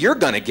do, you're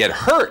going to get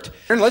hurt.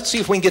 And let's see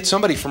if we can get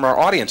somebody from our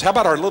audience. How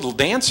about our little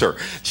dancer?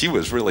 She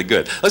was really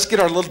good. Let's get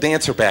our little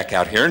dancer back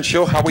out here and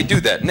show how we do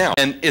that now.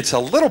 And it's a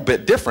little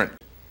bit different.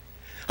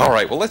 All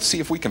right, well, let's see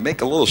if we can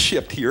make a little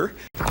shift here.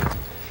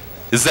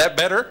 Is that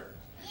better?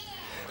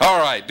 All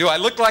right, do I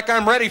look like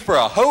I'm ready for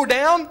a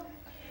hoedown?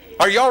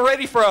 Are y'all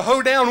ready for a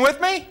hoedown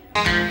with me?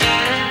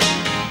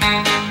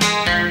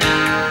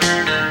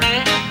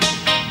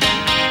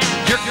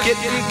 You're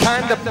getting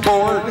kind of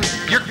bored,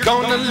 you're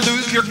gonna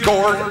lose your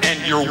gourd,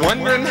 and you're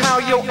wondering how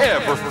you'll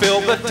ever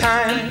fill the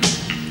time.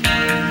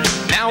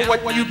 Now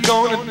what you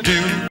gonna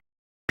do?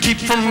 Keep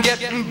from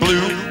getting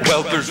blue?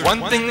 Well, there's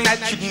one thing that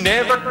should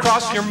never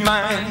cross your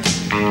mind.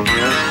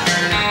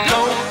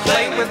 Don't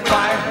play with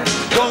fire,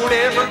 don't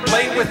ever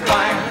play with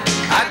fire.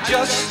 I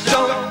just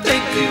don't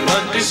think you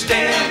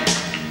understand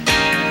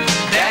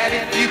that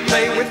if you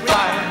play with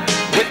fire,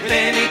 with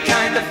any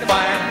kind of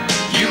fire,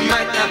 you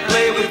might not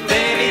play with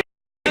any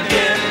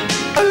again.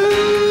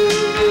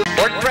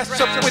 Or dress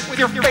up with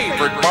your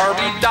favorite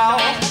Barbie doll,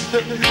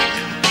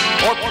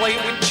 or play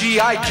with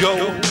G.I.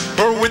 Joe,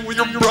 or with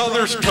your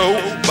brother's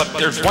toe. But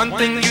there's one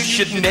thing you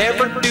should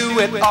never do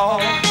at all.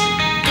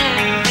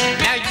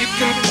 Now you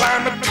can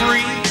climb a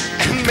tree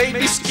and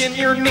maybe skin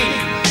your knee,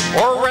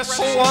 or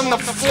wrestle on the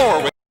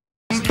floor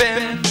with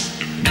Ben,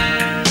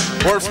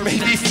 or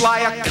maybe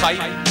fly a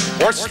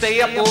kite, or stay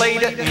up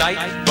late at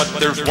night. But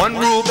there's one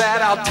rule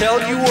that I'll tell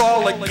you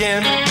all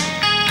again.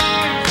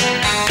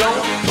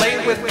 Don't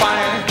play with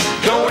fire,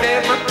 don't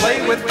ever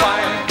play with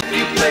fire. If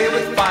you play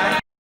with fire,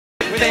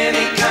 with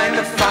any kind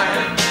of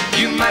fire,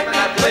 you might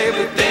not play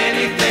with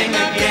anything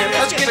again.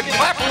 Let's get a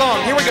clap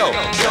along, here we go.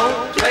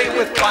 Don't play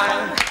with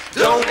fire,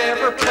 don't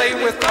ever play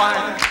with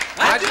fire.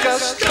 I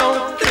just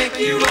don't think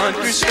you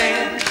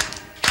understand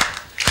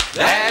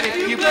that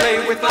if you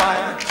play with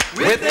fire,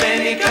 with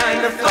any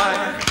kind of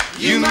fire,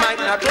 you might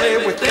not play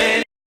with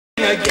anything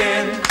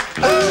again.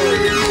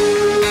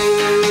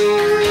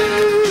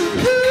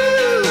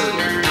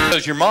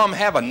 Does your mom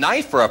have a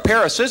knife or a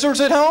pair of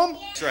scissors at home?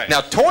 That's right. Now,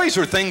 toys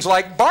are things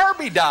like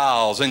Barbie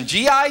dolls and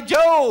G.I.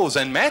 Joes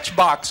and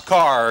Matchbox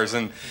cars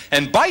and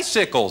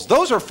bicycles.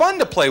 Those are fun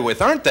to play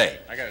with, aren't they?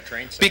 I got a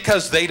train set.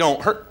 Because they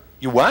don't hurt.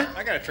 You what?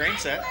 I got a train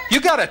set.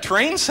 You got a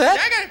train set?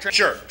 Yeah, I got a train.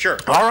 Sure.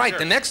 All right, sure.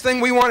 The next thing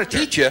we want to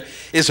teach you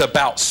is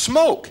about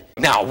smoke.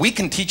 Now, we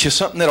can teach you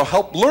something that'll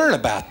help learn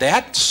about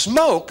that.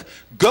 Smoke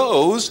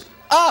goes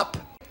up.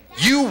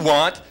 You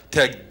want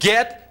to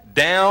get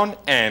down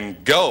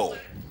and go.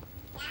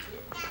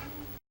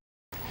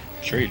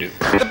 Sure you do.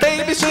 The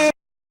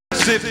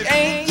babysitter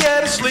ain't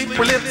yet asleep,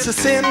 her lips are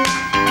sin.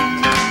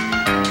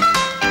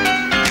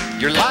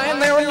 You're lying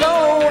there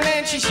alone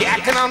and she's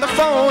yakking on the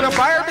phone, a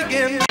fire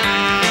begins.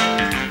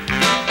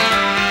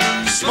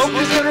 Smoke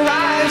is gonna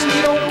rise and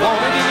you don't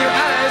want it in your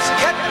eyes.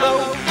 Get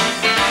low,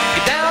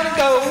 get down and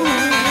go.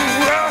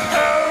 Oh,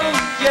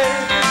 yeah.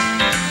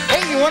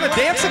 Hey, you wanna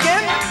dance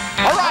again?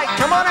 All right,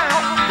 come on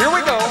out, here we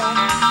go.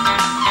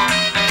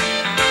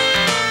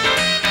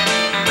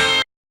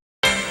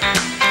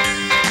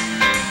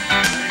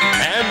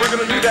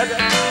 Gonna do that.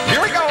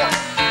 Here we go.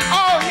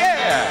 Oh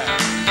yeah.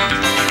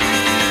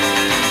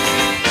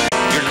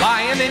 You're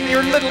lying in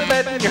your little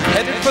bed and you're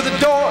headed for the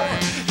door.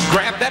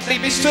 Grab that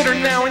babysitter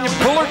now and you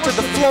pull her to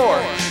the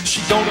floor. She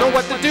don't know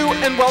what to do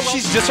and well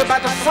she's just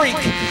about to freak.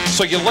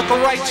 So you look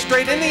her right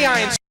straight in the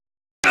eye and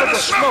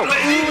the smoke.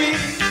 Louie,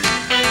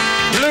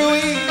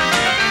 Louie,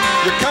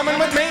 you're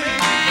coming with me.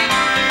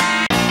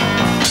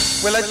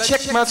 Well, I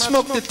checked my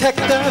smoke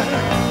detector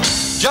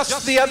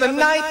just the other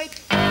night.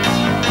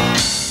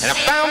 And I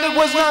found it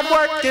was not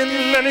working,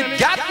 and it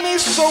got me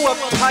so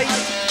uptight.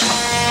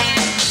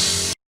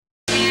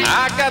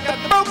 I got the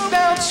broke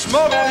down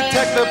smoke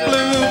detector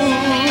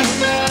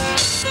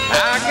blues.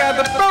 I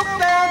got the broke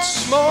down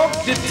smoke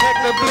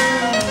detector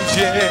blues,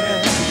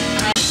 yeah.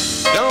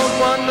 Don't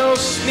want no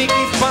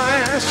sneaky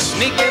fire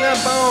sneaking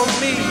up on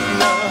me,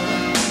 no.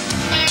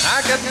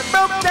 I got the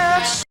broke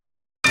down smoke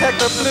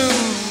detector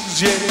blues,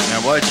 yeah.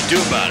 Now what'd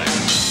you do about it?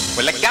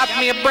 Well, it got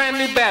me a brand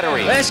new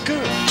battery. That's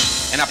good.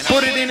 And I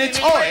put it in its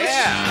place. Oh,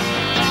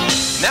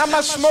 yeah. Now my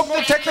smoke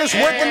detector's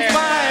working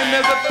fine.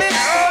 There's a big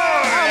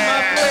smoke on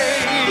my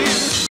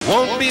place.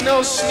 Won't be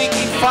no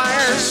sneaky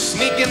fire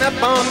sneaking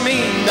up on me,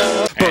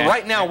 no. But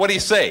right now, what do you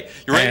say?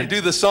 You ready to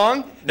do the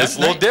song? It's a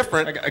little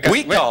different.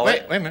 We call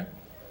it. Wait a minute.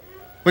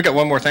 We got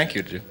one more thank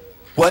you to do.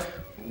 What?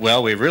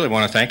 Well, we really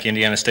want to thank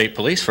Indiana State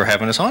Police for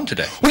having us on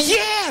today. Well,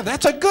 yeah,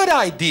 that's a good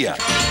idea.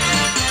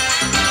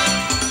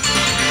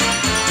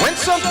 When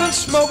something's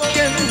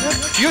smoking,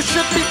 you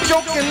should be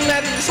joking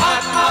that it's hot,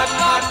 hot,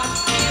 hot.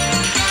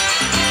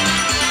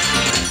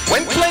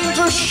 When flames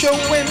are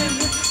showing,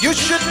 you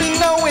should be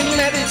knowing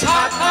that it's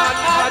hot, hot,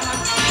 hot.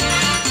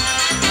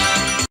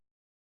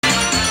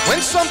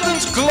 When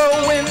something's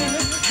glowing,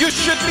 you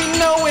should be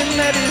knowing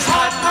that it's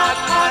hot, hot,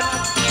 hot.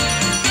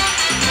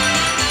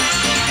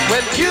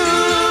 Well, you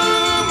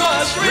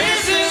must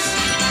resist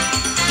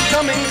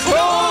coming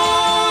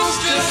close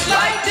just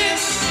like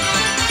this.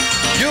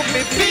 You'll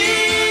be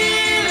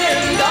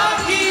feeling the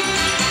heat,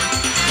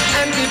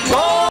 and it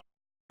won't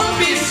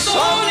be so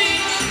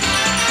neat,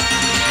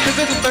 'cause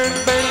it'll burn,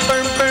 burn,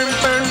 burn, burn,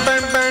 burn,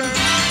 burn, burn.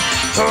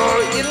 Oh,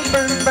 it'll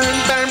burn, burn,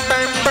 burn,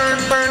 burn, burn,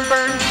 burn,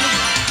 burn.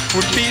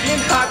 We're feeling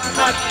hot,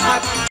 hot,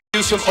 hot.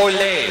 some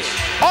olays.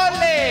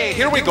 Olay!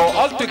 Here we go,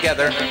 all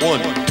together. 1, 2,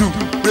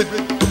 3.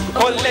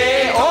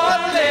 Olay,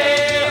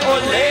 olay,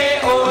 olay,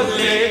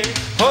 olay.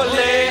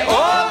 Olay,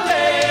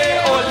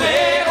 olay,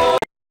 olay, olay.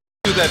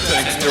 Do that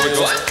thing. Here we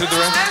go. To the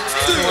right.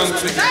 One,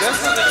 two, this.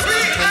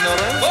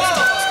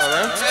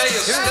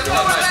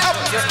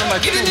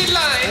 Get in the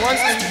line. 1,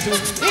 2,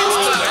 3.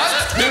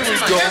 Here we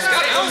go.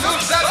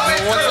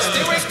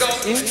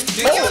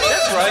 Oh,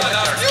 that's right.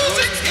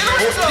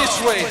 This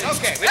way.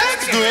 Okay,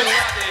 that's good.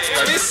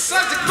 He's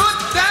such a good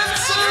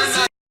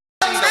dancer.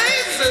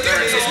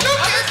 Amazing.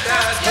 Look at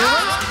that.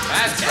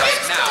 That's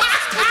right now.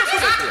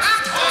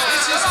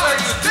 This is where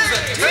you do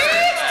the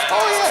trick.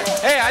 Oh, yeah.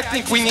 Hey, I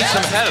think we need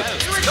some help.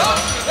 Here we go.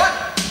 What?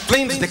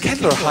 Flames in the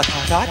kettle are hot,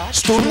 hot, hot.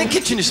 Stove in the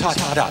kitchen is hot,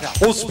 hot,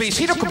 hot. Old space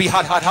heater could be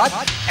hot, hot, hot.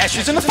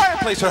 Ashes in the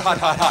fireplace are hot,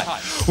 hot, hot.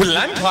 Well,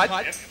 I'm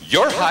hot.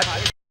 You're hot.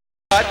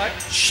 Hot.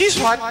 She's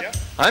hot.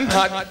 I'm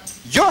hot.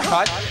 You're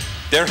hot.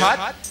 They're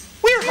hot.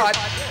 We're hot.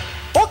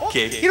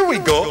 Okay, here we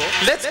go.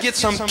 Let's get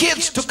some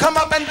kids to come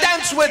up and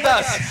dance with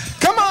us.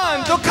 Come on,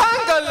 the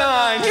conga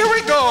line. Here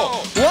we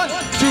go. 1, 2.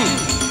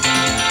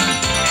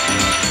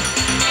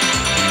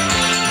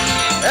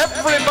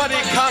 Everybody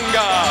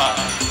conga.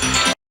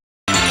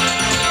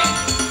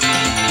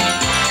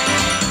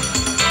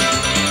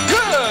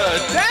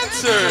 Good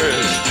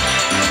dancers.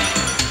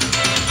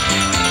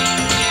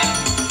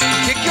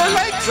 Kick your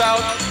legs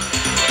out.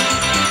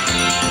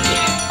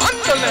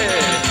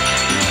 Andale.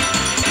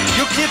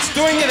 You kids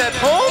doing it at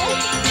home?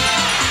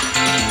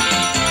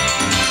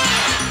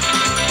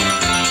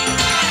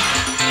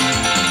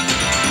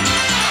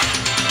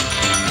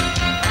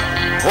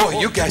 Oh,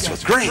 you guys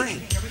was great.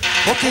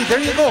 Okay, there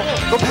you go.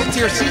 Go back to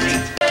your seat. Ole, ole,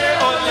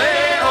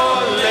 ole,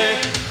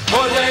 ole, ole, ole,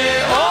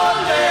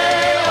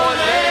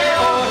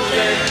 ole,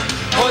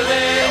 ole,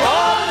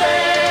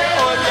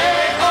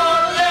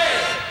 ole.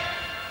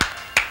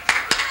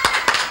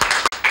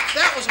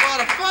 That was a lot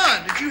of fun.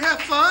 Did you have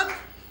fun?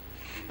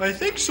 I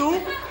think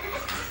so.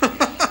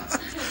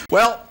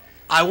 Well,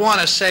 I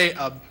want to say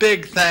a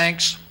big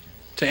thanks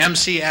to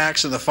MC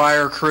Axe and the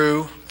fire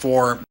crew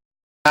for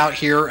out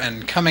here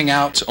and coming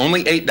out. It's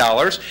only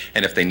 $8,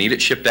 and if they need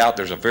it shipped out,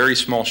 there's a very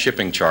small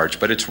shipping charge,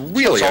 but it's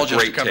really It's all a just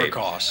great to cover tape.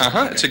 costs.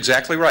 Uh-huh, It's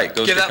exactly right.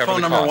 Goes Give to that cover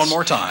phone the number costs. one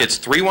more time. It's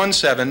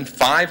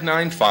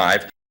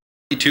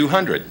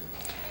 317-595-200.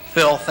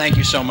 Phil, thank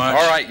you so much.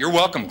 All right, you're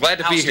welcome. Glad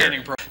to be here.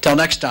 Outstanding Till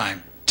next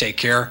time, take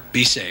care,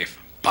 be safe.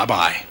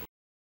 Bye-bye.